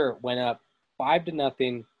later went up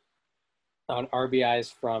 5-0 on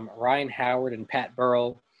RBIs from Ryan Howard and Pat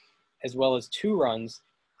Burrell, as well as 2 runs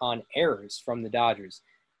on errors from the Dodgers.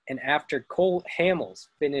 And after Cole Hamels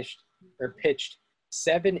pitched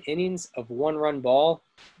 7 innings of 1-run ball,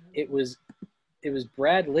 it was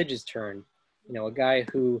Brad Lidge's turn. You know, a guy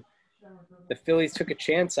who the Phillies took a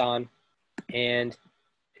chance on, and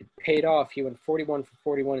it paid off. He went 41 for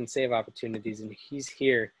 41 in save opportunities, and he's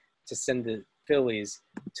here to send the Phillies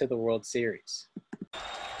to the World Series.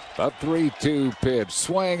 The 3-2 pitch,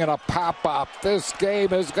 swing and a pop-up. This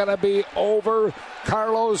game is going to be over.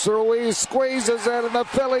 Carlos Ruiz squeezes it, and the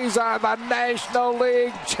Phillies are the National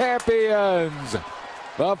League champions.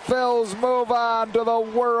 The Phils move on to the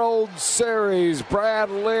World Series. Brad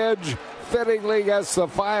Lidge fittingly gets the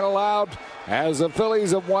final out, as the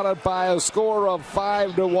Phillies have won it by a score of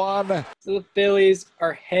 5-1. So the Phillies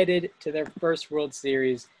are headed to their first World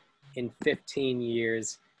Series in 15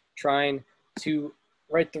 years, trying to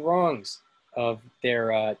right the wrongs of their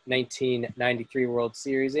 1993 World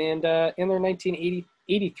Series and their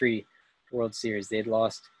 1983 World Series. They had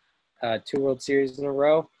lost 2 World Series in a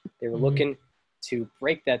row. They were looking to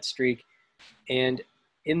break that streak. And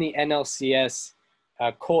in the NLCS,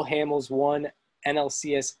 Cole Hamels won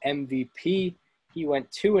NLCS MVP. He went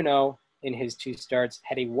 2-0 in his 2 starts,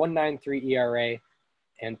 had a 1.93 ERA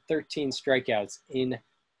and 13 strikeouts in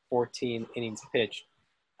 14 innings pitched.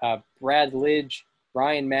 Brad Lidge,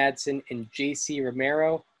 Ryan Madson, and J.C.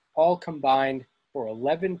 Romero all combined for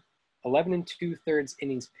 11 2/3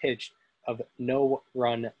 innings pitched of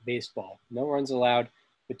no-run baseball. No runs allowed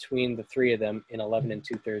between the 3 of them in 11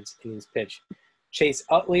 2/3 innings pitched. Chase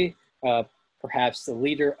Utley, perhaps the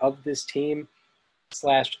leader of this team,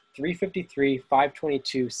 slashed 353,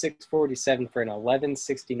 522, 647 for an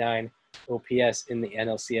 1169 OPS in the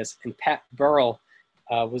NLCS. And Pat Burrell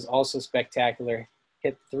was also spectacular.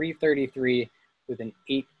 Hit 333 with an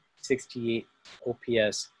 868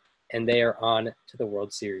 OPS, and they are on to the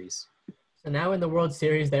World Series. So now in the World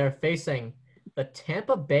Series, they are facing the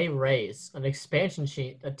Tampa Bay Rays, an expansion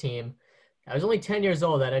team that was only 10 years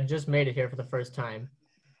old that had just made it here for the first time.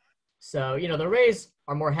 So, the Rays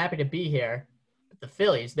are more happy to be here, but the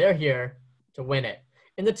Phillies, they're here to win it.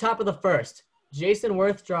 In the top of the first, Jason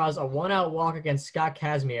Worth draws a one-out walk against Scott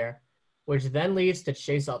Kazmir, which then leads to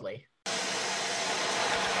Chase Utley.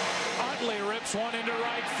 Utley rips one into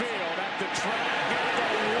right field at the track,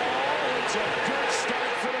 at the wall. It's a good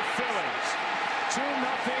start for the Phillies. 2-0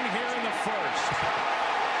 here in the first.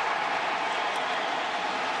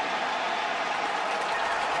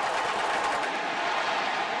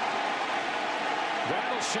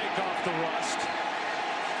 That'll shake off the rust.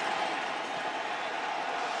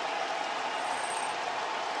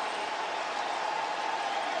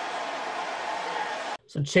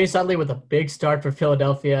 So Chase Utley with a big start for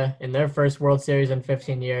Philadelphia in their first World Series in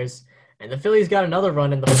 15 years. And the Phillies got another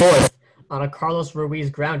run in the fourth on a Carlos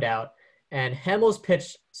Ruiz groundout. And Hamels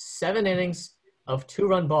pitched 7 innings of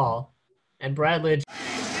 2-run ball. And Brad Lidge.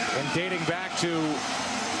 And dating back to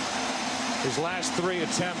his last 3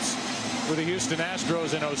 attempts with the Houston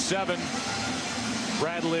Astros in 07,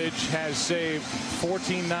 Brad Lidge has saved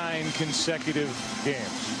 49 consecutive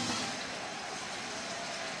games.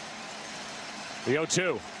 The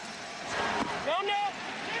 0-2.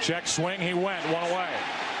 Check swing, he went, 1 away.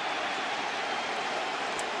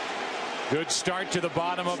 Good start to the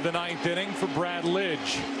bottom of the 9th inning for Brad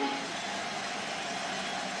Lidge.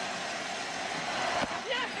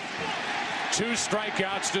 Two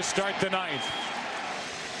strikeouts to start the 9th.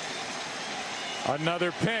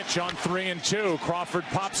 Another pitch on 3-2. Crawford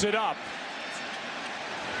pops it up.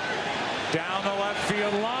 Down the left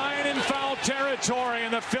field line in foul territory,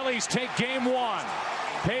 and the Phillies take game 1.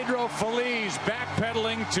 Pedro Feliz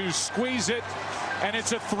backpedaling to squeeze it, and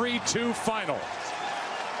it's a 3-2 final.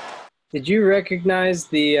 Did you recognize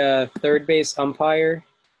the third base umpire?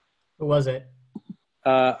 Who was it?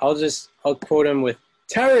 I'll quote him with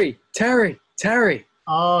Terry.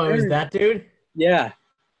 Oh, it was that dude? Yeah.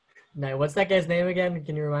 No, what's that guy's name again?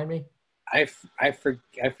 Can you remind me? I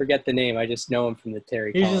forget the name. I just know him from the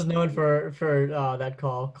Terry He's call. just known for that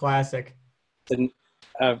call. Classic.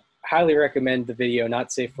 Highly recommend the video,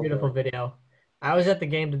 Not Safe for Beautiful Work. video. I was at the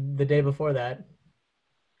game the day before that.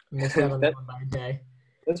 Missed out on that one by a day.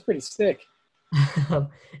 That's pretty sick.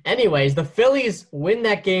 Anyways, the Phillies win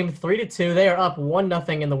that game 3-2. They are up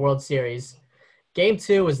 1-0 in the World Series. Game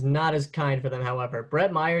 2 was not as kind for them, however.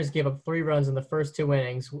 Brett Myers gave up 3 runs in the first 2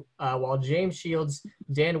 innings, while James Shields,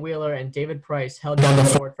 Dan Wheeler, and David Price held down the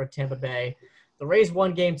fort for Tampa Bay. The Rays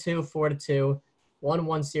won Game 2 4-2,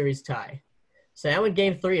 1-1 series tie. So now in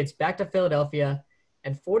Game 3, it's back to Philadelphia,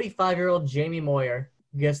 and 45-year-old Jamie Moyer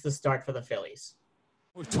gets the start for the Phillies.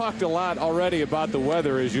 We've talked a lot already about the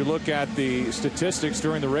weather as you look at the statistics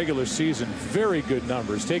during the regular season. Very good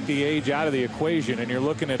numbers. Take the age out of the equation, and you're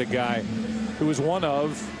looking at a guy who was one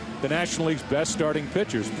of the National League's best starting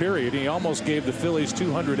pitchers, period. He almost gave the Phillies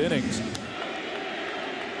 200 innings.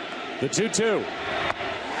 The 2-2.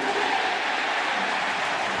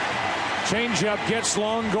 Changeup gets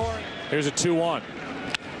Longoria. Here's a 2-1.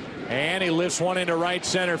 And he lifts one into right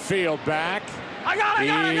center field. Back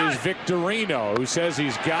is Victorino, who says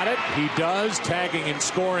he's got it. He does. Tagging and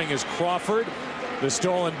scoring is Crawford. The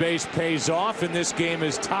stolen base pays off, and this game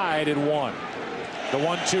is tied at 1. The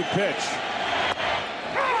 1-2 pitch.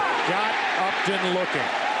 Got Upton looking.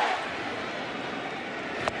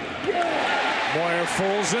 Moyer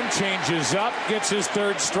fools him, changes up, gets his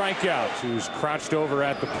 3rd strikeout. Who's crouched over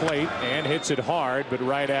at the plate and hits it hard, but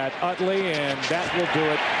right at Utley, and that will do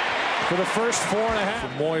it for the first 4.5.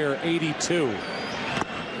 For Moyer, 82.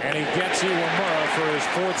 And he gets Iwamura for his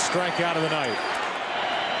 4th strikeout of the night.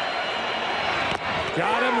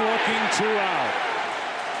 Got him looking, 2 out.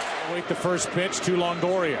 Wait the first pitch to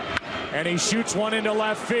Longoria. And he shoots one into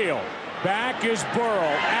left field. Back is Burrell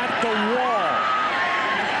at the wall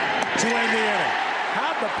to end the inning.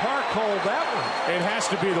 How'd the park hold that one? It has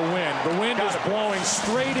to be the wind. The wind is blowing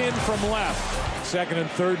straight in from left. 2nd and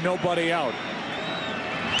 3rd, nobody out.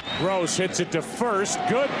 Gross hits it to first.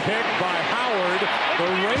 Good pick by Howard. The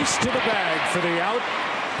race to the bag for the out.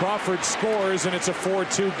 Crawford scores, and it's a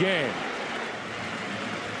 4-2 game.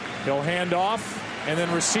 He'll hand off and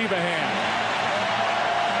then receive a hand.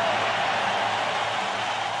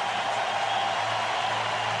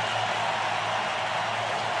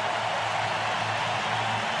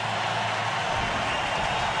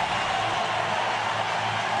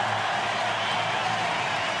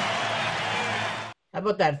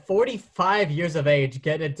 about that? 45 years of age,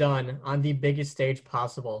 getting it done on the biggest stage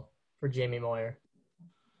possible for Jamie Moyer.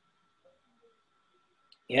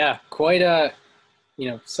 Yeah, quite a,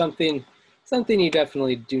 something you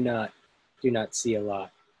definitely do not see a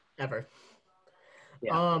lot. Ever.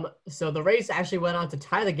 Yeah. So the Rays actually went on to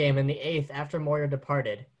tie the game in the 8th after Moyer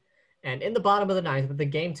departed. And in the bottom of the 9th, with the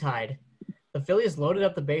game tied, the Phillies loaded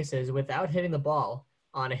up the bases without hitting the ball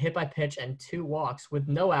on a hit by pitch and 2 walks with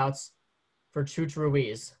no outs for Chuch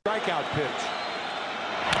Ruiz. Strikeout pitch.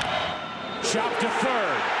 Chop to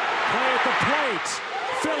third. Play at the plate.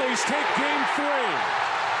 Phillies take game 3.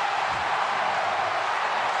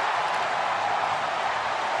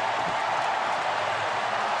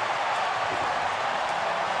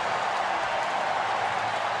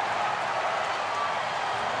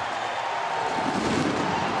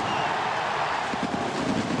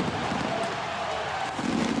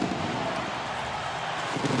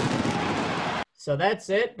 So that's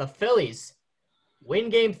it. The Phillies win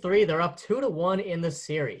game 3. They're up 2-1 in the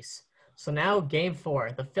series. So now game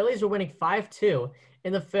 4. The Phillies were winning 5-2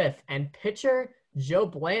 in the 5th, and pitcher Joe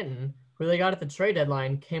Blanton, who they got at the trade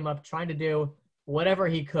deadline, came up trying to do whatever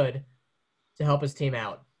he could to help his team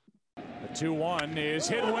out. The 2-1 is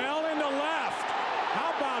hit well into left. How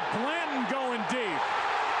about Blanton going deep?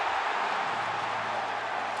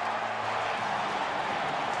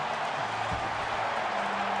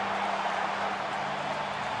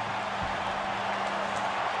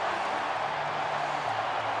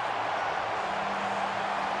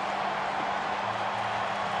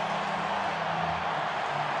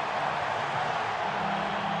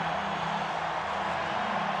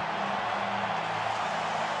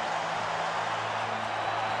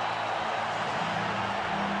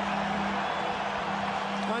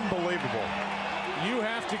 Unbelievable. You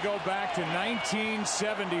have to go back to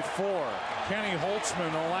 1974. Kenny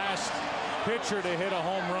Holtzman, the last pitcher to hit a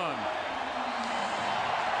home run.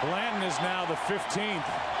 Blanton is now the 15th.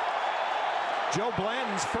 Joe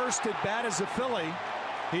Blanton's first at bat as a Philly,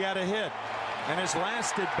 he had a hit. And his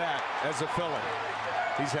last at bat as a Philly,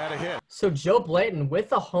 he's had a hit. So Joe Blanton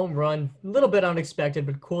with a home run, a little bit unexpected,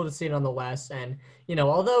 but cool to see it nonetheless. And,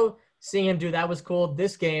 although seeing him do that was cool,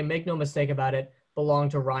 this game, make no mistake about it,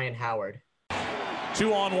 belonged to Ryan Howard.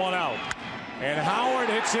 2 on, 1 out. And Howard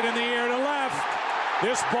hits it in the air to left.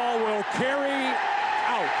 This ball will carry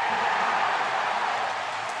out.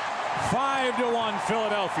 5-1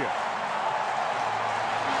 Philadelphia.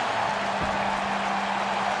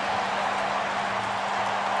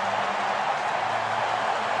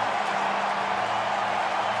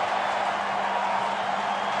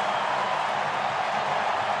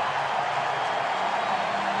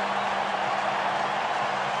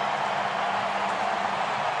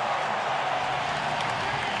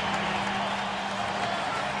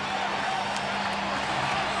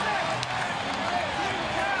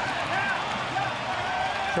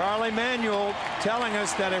 Charlie Manuel telling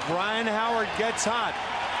us that if Ryan Howard gets hot,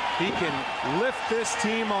 he can lift this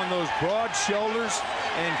team on those broad shoulders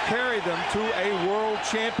and carry them to a world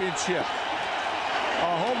championship.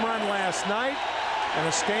 A home run last night and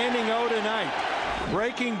a standing O tonight.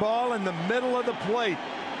 Breaking ball in the middle of the plate.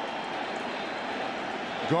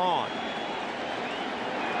 Gone.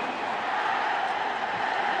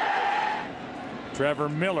 Trevor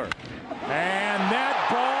Miller. And that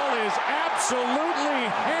ball is absolutely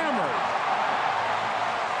hammered.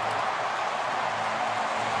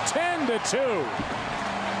 10-2.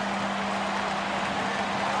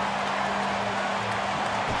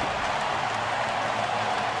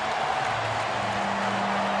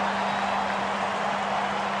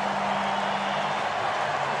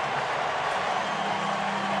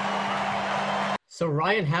 So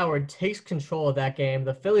Ryan Howard takes control of that game.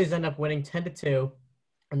 The Phillies end up winning 10-2,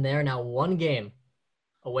 and they are now 1 game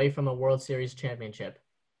away from a World Series championship.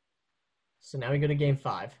 So now we go to game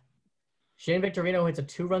 5. Shane Victorino hits a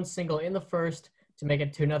 2-run single in the first to make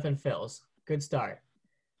it 2-0 Phils. Good start.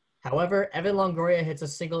 However, Evan Longoria hits a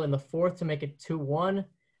single in the 4th to make it 2-1,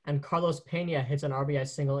 and Carlos Pena hits an RBI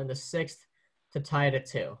single in the 6th to tie it at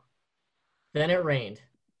 2. Then it rained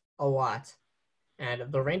a lot,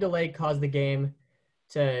 and the rain delay caused the game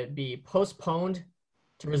to be postponed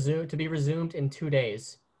to be resumed in 2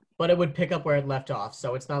 days. But it would pick up where it left off,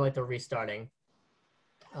 so it's not like they're restarting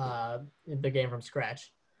the game from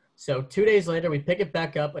scratch. So 2 days later, we pick it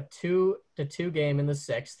back up, a 2-2 game in the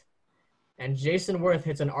 6th, and Jason Worth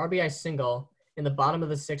hits an RBI single in the bottom of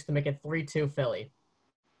the 6th to make it 3-2 Philly.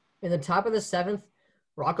 In the top of the 7th,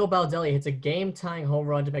 Rocco Baldelli hits a game-tying home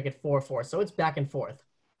run to make it 4-4, so it's back and forth.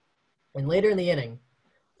 And later in the inning,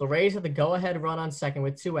 the Rays had the go-ahead run on second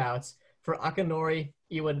with 2 outs for Akinori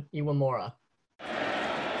Iwamura.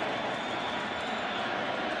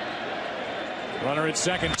 Runner at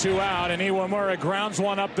second, 2 out, and Iwamura grounds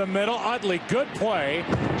one up the middle. Utley, good play,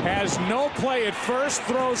 has no play at first,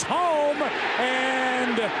 throws home,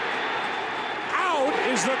 and out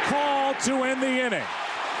is the call to end the inning.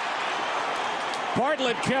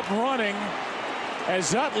 Bartlett kept running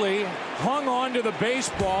as Utley hung on to the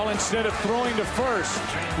baseball instead of throwing to first.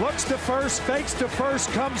 Looks to first, fakes to first,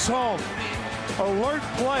 comes home. Alert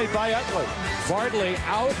play by Utley.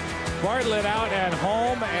 Bartlett out at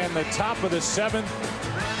home, and the top of the 7th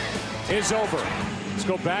is over. Let's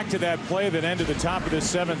go back to that play that ended the top of the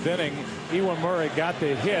 7th inning. Iwamura got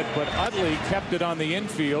the hit, but Utley kept it on the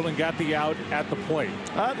infield and got the out at the plate.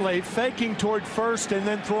 Utley faking toward first and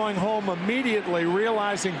then throwing home immediately,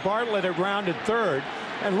 realizing Bartlett had rounded third.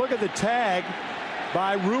 And look at the tag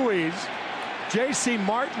by Ruiz. J.C.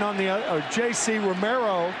 Martin on the other, or J.C.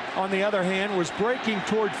 Romero on the other hand, was breaking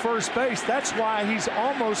toward first base. That's why he's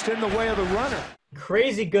almost in the way of the runner.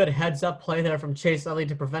 Crazy good heads-up play there from Chase Utley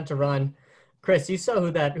to prevent a run. Chris, you saw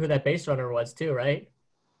who that base runner was too, right?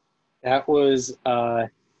 That was the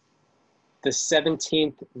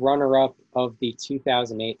 17th runner-up of the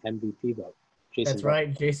 2008 MVP vote. That's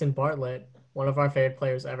right, Jason Bartlett, one of our favorite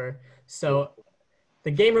players ever. So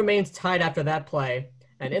the game remains tied after that play.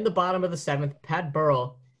 And in the bottom of the 7th, Pat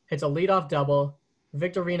Burrell hits a leadoff double.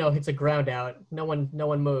 Victorino hits a ground out. No one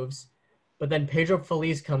moves. But then Pedro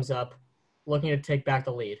Feliz comes up, looking to take back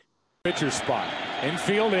the lead. Pitcher spot.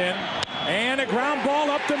 Infield in. And a ground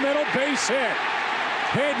ball up the middle. Base hit.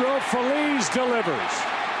 Pedro Feliz delivers.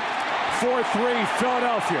 4-3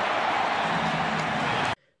 Philadelphia.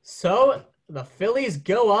 So the Phillies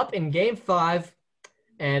go up in Game 5.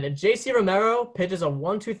 And J.C. Romero pitches a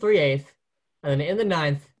 1-2-3/8. And then in the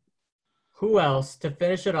 9th, who else to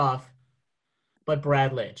finish it off but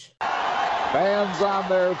Brad Lidge? Fans on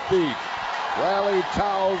their feet. Rally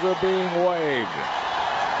towels are being waved.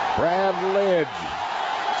 Brad Lidge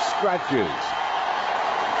stretches.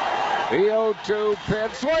 The 0-2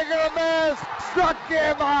 pitch. Swing and a miss. Struck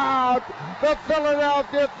him out. The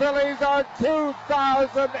Philadelphia Phillies are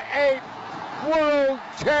 2008 World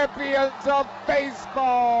Champions of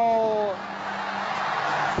Baseball.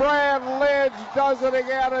 Brad Lidge does it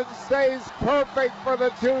again and stays perfect for the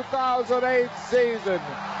 2008 season.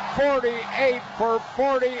 48 for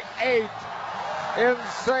 48 in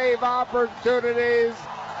save opportunities,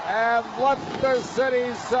 and let the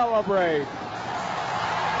city celebrate.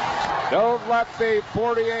 Don't let the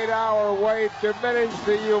 48-hour wait diminish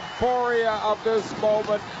the euphoria of this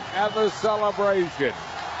moment and the celebration.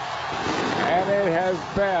 And it has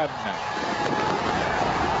been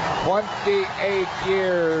 28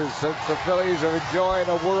 years since the Phillies have enjoyed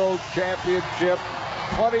a world championship.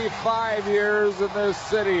 25 years in this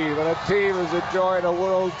city that a team has enjoyed a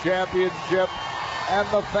world championship, and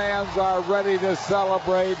the fans are ready to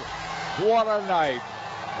celebrate. What a night.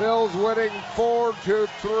 Phil's winning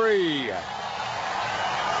 4-3.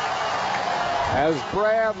 As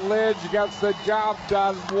Brad Lidge gets the job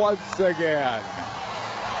done once again.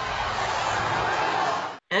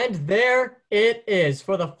 And there it is.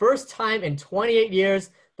 For the first time in 28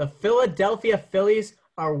 years, the Philadelphia Phillies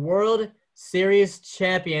are World Series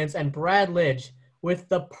champions, and Brad Lidge with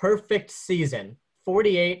the perfect season,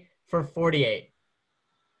 48 for 48.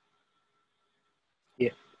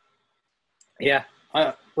 Yeah,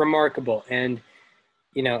 remarkable. And,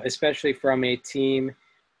 you know, especially from a team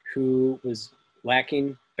who was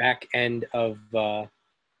lacking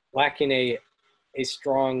lacking a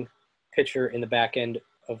strong pitcher in the back end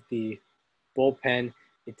of the bullpen.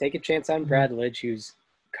 You take a chance on Brad Lidge, who's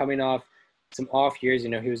coming off some off years. You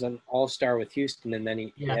know, he was an all-star with Houston, and then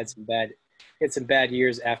he had some bad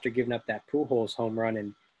years after giving up that Pujols home run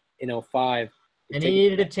in 05. And he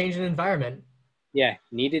needed to change an environment. Yeah,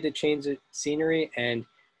 needed to change the scenery, and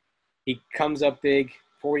he comes up big,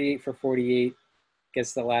 48 for 48,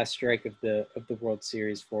 gets the last strike of the World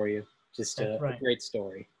Series for you. Just a great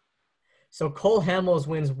story. So Cole Hamels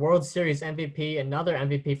wins World Series MVP, another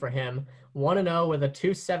MVP for him, 1-0 with a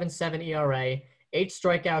 2.77 ERA, 8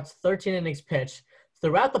 strikeouts, 13 innings pitched.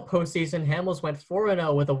 Throughout the postseason, Hamels went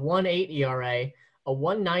 4-0 with a 1.8 ERA, a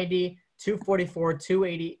 190, 244,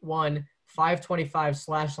 281, 525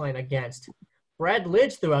 slash line against. Brad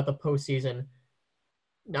Lidge throughout the postseason,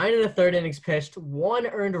 9 1/3 innings pitched, 1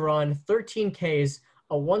 earned run, 13 Ks,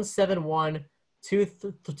 a 171,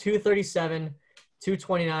 237,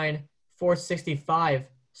 229, 465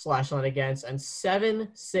 slash line against, and 7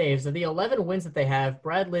 saves. Of the 11 wins that they have,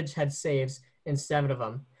 Brad Lidge had saves in 7 of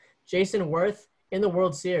them. Jason Worth in the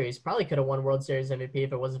World Series probably could have won World Series MVP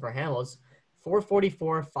if it wasn't for Hamels.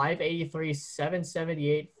 444, 583,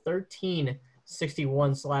 778,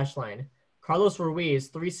 1361 slash line. Carlos Ruiz,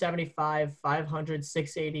 375, 500,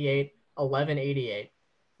 688, 1188.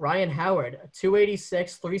 Ryan Howard,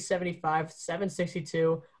 286, 375,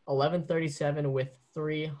 762, 1137 with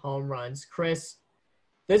 3 home runs. Chris,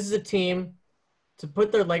 this is a team, to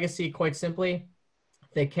put their legacy quite simply,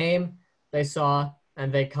 they came, they saw,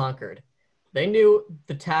 and they conquered. They knew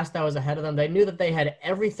the task that was ahead of them. They knew that they had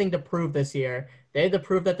everything to prove this year. They had to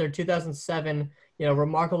prove that their 2007,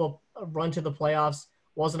 remarkable run to the playoffs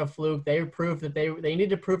wasn't a fluke. They proved that they needed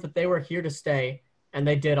to prove that they were here to stay, and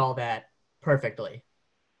they did all that perfectly.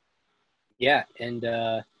 Yeah, and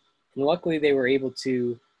luckily they were able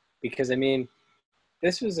to, because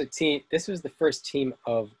this was the first team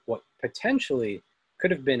of what potentially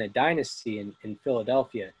could have been a dynasty in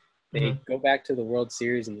Philadelphia. They go back to the World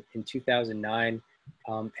Series in 2009,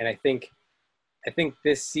 and I think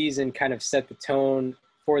this season kind of set the tone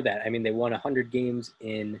for that. They won 100 games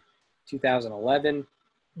in 2011,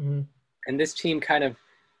 and this team kind of,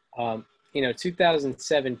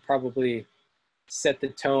 2007 probably set the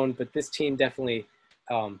tone, but this team definitely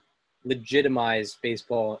legitimized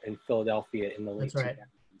baseball in Philadelphia in the late 2000s.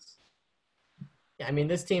 Yeah,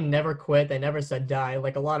 this team never quit. They never said die.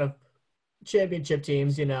 Like a lot of championship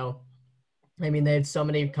teams, they had so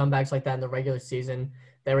many comebacks like that in the regular season.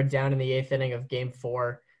 They were down in the 8th inning of Game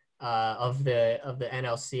 4 of the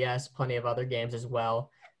NLCS, plenty of other games as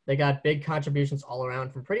well. They got big contributions all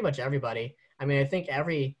around from pretty much everybody. I think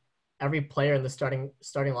every player in the starting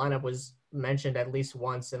lineup was mentioned at least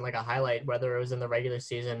once in like a highlight, whether it was in the regular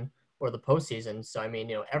season or the postseason. So,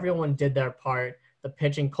 everyone did their part. The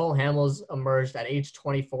pitching, Cole Hamels emerged at age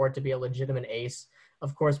 24 to be a legitimate ace.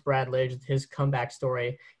 Of course, Brad Lidge, his comeback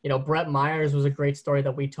story. Brett Myers was a great story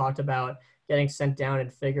that we talked about, getting sent down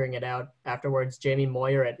and figuring it out afterwards. Jamie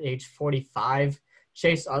Moyer at age 45.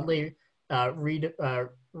 Chase Utley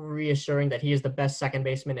reassuring that he is the best second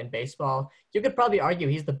baseman in baseball. You could probably argue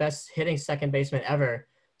he's the best hitting second baseman ever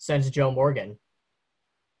since Joe Morgan.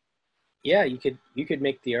 Yeah, you could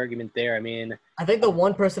make the argument there. I think the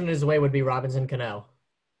one person in his way would be Robinson Cano.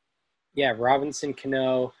 Yeah, Robinson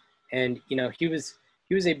Cano, and he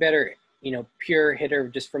was a better pure hitter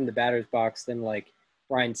just from the batter's box than like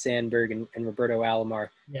Ryan Sandberg and Roberto Alomar.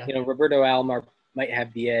 Yeah. Roberto Alomar might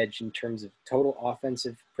have the edge in terms of total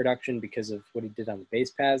offensive production because of what he did on the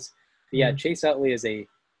base paths. But yeah, Chase Utley as a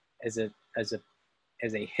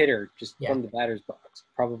hitter just from the batter's box,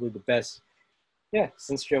 probably the best. Yeah,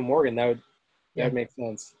 since Joe Morgan, that would make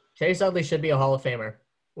sense. Chase Utley should be a Hall of Famer.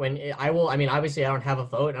 Obviously I don't have a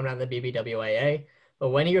vote. I'm not in the BBWAA, but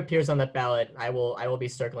when he appears on that ballot, I will be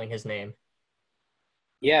circling his name.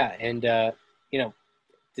 Yeah, and the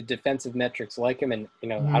defensive metrics like him, and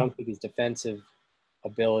I don't think his defensive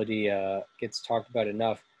ability gets talked about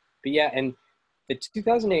enough. But yeah, and the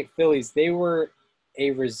 2008 Phillies, they were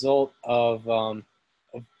a result of a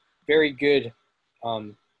very good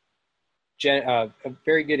a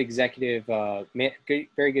very good executive,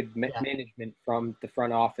 very good management from the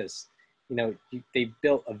front office. They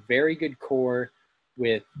built a very good core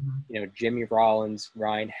with, Jimmy Rollins,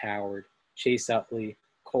 Ryan Howard, Chase Utley,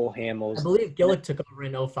 Cole Hamels. I believe Gillick took over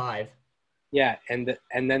in 2005. Yeah, and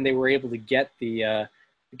then they were able to get the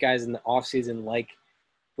guys in the offseason like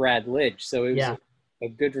Brad Lidge. So it was a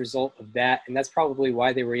good result of that, and that's probably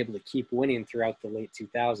why they were able to keep winning throughout the late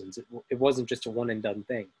 2000s. It wasn't just a one-and-done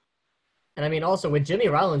thing. And also with Jimmy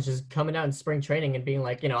Rollins just coming out in spring training and being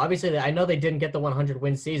like, obviously I know they didn't get the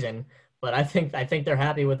 100-win season, but I think they're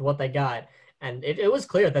happy with what they got. And it was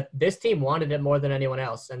clear that this team wanted it more than anyone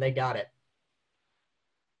else, and they got it.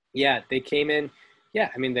 Yeah, they came in. Yeah,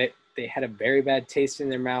 they had a very bad taste in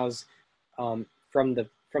their mouths from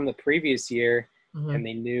the previous year, and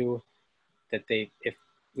they knew that they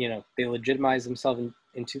legitimized themselves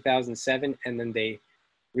in 2007, and then they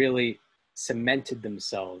really cemented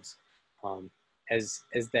themselves as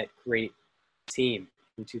that great team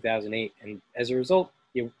in 2008, and as a result,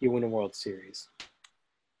 you win a World Series.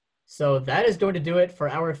 So that is going to do it for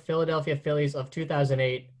our Philadelphia Phillies of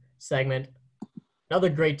 2008 segment. Another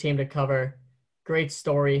great team to cover, great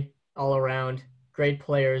story all around, great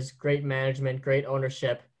players, great management, great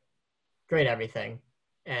ownership, great everything.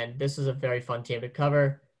 And this is a very fun team to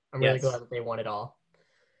cover. I'm really glad that they won it all.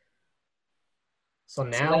 So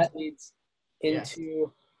now that leads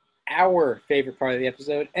into our favorite part of the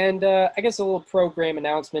episode. And I guess a little program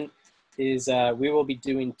announcement is we will be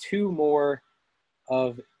doing 2 more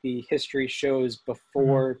of the history shows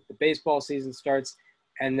before the baseball season starts.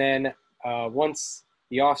 And then once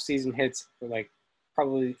the off season hits, like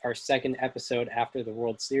probably our second episode after the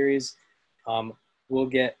World Series, we'll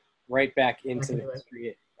get right back into the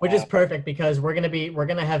history. Which is perfect because we're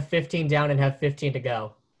gonna have 15 down and have 15 to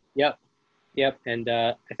go. Yep. Yep, and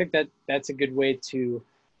I think that's a good way to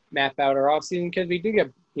map out our offseason because we do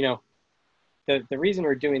get, the reason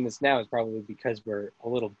we're doing this now is probably because we're a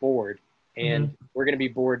little bored, and we're going to be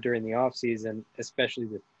bored during the offseason, especially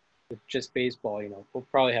with just baseball. We'll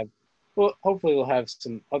probably have, hopefully we'll have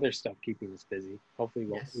some other stuff keeping us busy. Hopefully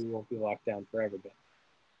we won't be locked down forever,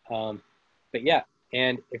 but yeah.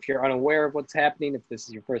 And if you're unaware of what's happening, if this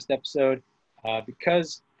is your first episode,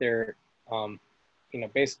 because they're,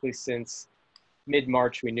 basically since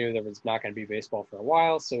mid-March, we knew there was not going to be baseball for a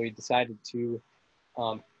while, so we decided to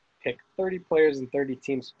pick 30 players and 30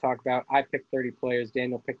 teams to talk about. I picked 30 players.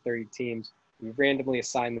 Daniel picked 30 teams. We randomly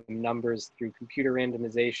assigned them numbers through computer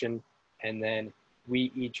randomization, and then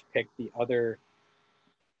we each pick the other.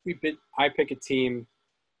 I pick a team.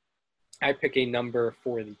 I pick a number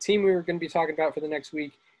for the team we were going to be talking about for the next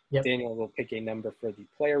week. Yep. Daniel will pick a number for the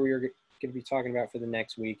player we were going to be talking about for the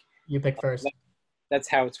next week. You pick first. That's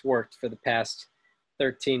how it's worked for the past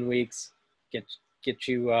 13 weeks. Get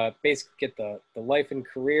you basically get the life and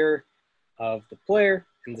career of the player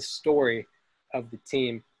and the story of the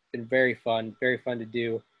team. Been very fun to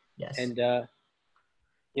do. Yes. And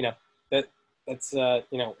that's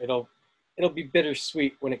it'll be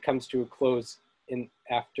bittersweet when it comes to a close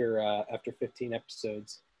after 15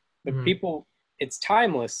 episodes. But people, it's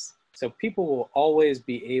timeless, so people will always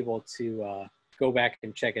be able to go back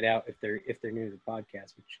and check it out if they're new to the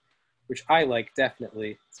podcast, which I like,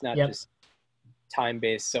 definitely. It's not just time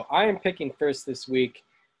based. So I am picking first this week,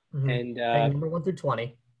 and number 1 through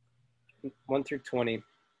 20. 1 through 20.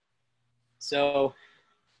 So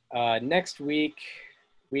next week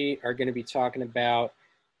we are going to be talking about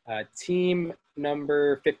team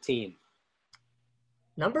number 15.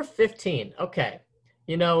 Number 15. Okay.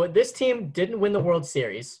 This team didn't win the World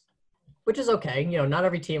Series, which is okay. Not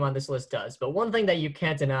every team on this list does. But one thing that you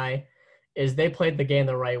can't deny is they played the game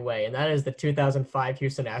the right way, and that is the 2005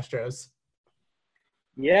 Houston Astros.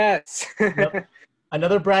 Yes. Yep.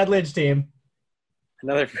 Another Brad Lidge team.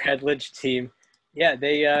 Another Brad Lidge team. Yeah,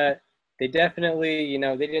 they definitely,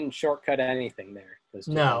 they didn't shortcut anything there.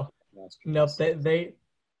 No. Nope. They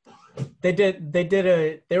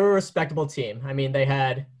were a respectable team. I mean, we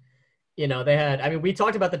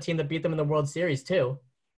talked about the team that beat them in the World Series too,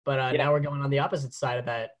 but now we're going on the opposite side of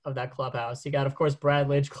that clubhouse. You got, of course, Brad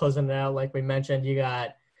Lidge closing it out, like we mentioned. You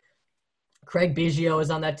got Craig Biggio is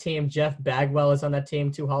on that team. Jeff Bagwell is on that team,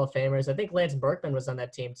 2 Hall of Famers. I think Lance Berkman was on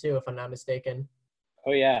that team too, if I'm not mistaken.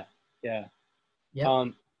 Oh yeah. Yeah.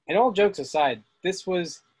 And all jokes aside, this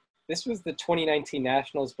was the 2019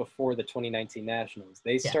 Nationals before the 2019 Nationals.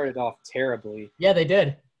 They started off terribly. Yeah, they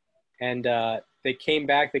did. And they came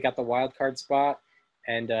back. They got the wild card spot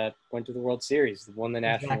and went to the World Series. They won the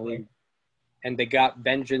National League. And they got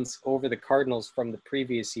vengeance over the Cardinals from the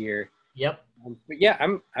previous year. Yep. But yeah,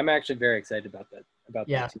 I'm actually very excited about that. That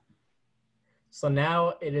team. So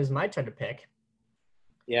now it is my turn to pick.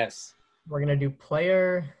 Yes. We're going to do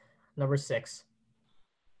player number 6.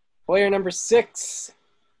 Player number 6.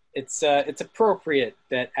 It's appropriate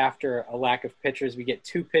that after a lack of pitchers, we get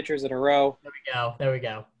 2 pitchers in a row. There we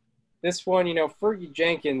go. This one, Fergie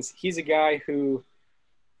Jenkins, Fergie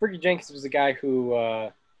Jenkins was a guy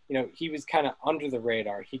who, he was kind of under the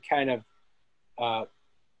radar.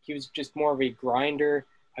 He was just more of a grinder,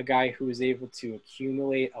 a guy who was able to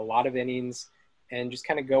accumulate a lot of innings and just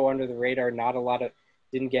kind of go under the radar.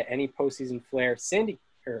 Didn't get any postseason flair.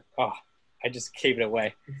 I just gave it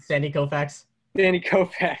away. Sandy Koufax. Sandy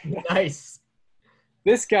Koufax. Nice.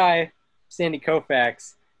 This guy, Sandy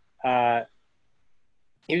Koufax,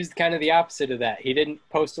 he was kind of the opposite of that. He didn't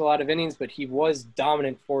post a lot of innings, but he was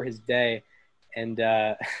dominant for his day. And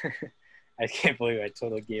I can't believe I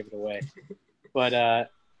totally gave it away. But,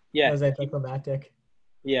 yeah. That was anticlimactic.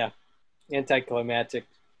 Yeah, anticlimactic.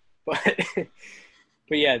 But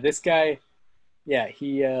yeah, this guy, yeah,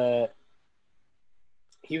 he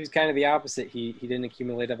was kind of the opposite. He didn't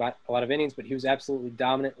accumulate a lot of innings, but he was absolutely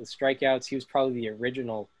dominant with strikeouts. He was probably the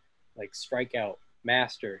original, strikeout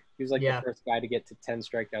master. He was the first guy to get to 10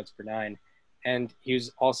 strikeouts per 9. And he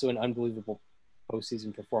was also an unbelievable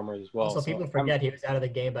postseason performer as well. Also, people forget he was out of the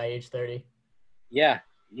game by age 30. Yeah.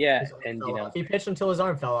 And, he pitched until his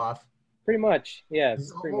arm fell off. Pretty much, yeah.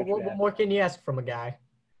 What more can you ask from a guy?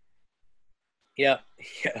 Yep.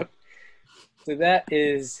 So that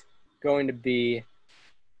is going to be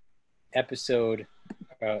episode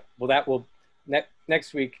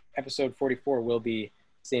next week, episode 44 will be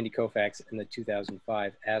Sandy Koufax and the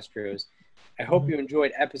 2005 Astros. I hope you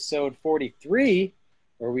enjoyed episode 43,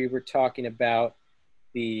 where we were talking about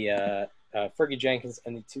the Fergie Jenkins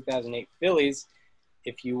and the 2008 Phillies.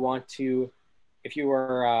 If you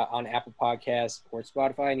are on Apple Podcasts or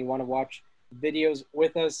Spotify and you want to watch videos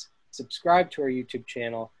with us, subscribe to our YouTube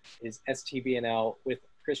channel. It is STBNL with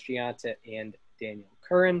Chris Gianta and Daniel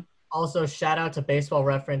Curran. Also, shout out to Baseball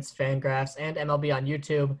Reference, Fangraphs, and MLB on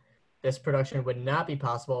YouTube. This production would not be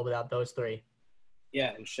possible without those three.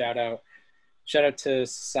 Yeah, and shout out to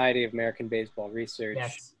Society of American Baseball Research.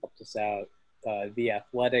 Yes. Helped us out. The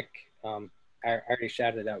Athletic. I already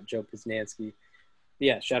shouted out Joe Poznanski.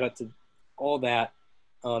 Yeah, shout out to all that.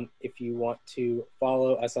 If you want to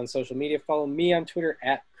follow us on social media, follow me on Twitter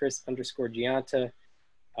at Chris_Gianta.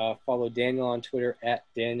 Follow Daniel on Twitter at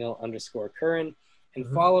Daniel_Curran. And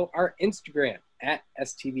follow our Instagram at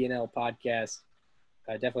STBNL Podcast.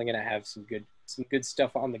 Definitely going to have some good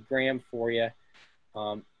stuff on the gram for you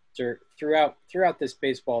throughout this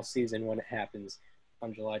baseball season when it happens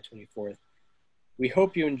on July 24th. We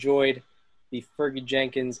hope you enjoyed the Fergie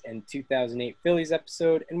Jenkins and 2008 Phillies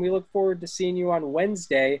episode, and we look forward to seeing you on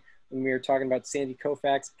Wednesday when we are talking about Sandy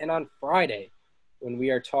Koufax, and on Friday when we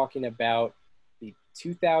are talking about the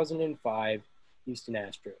 2005 Houston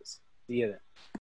Astros. See you then.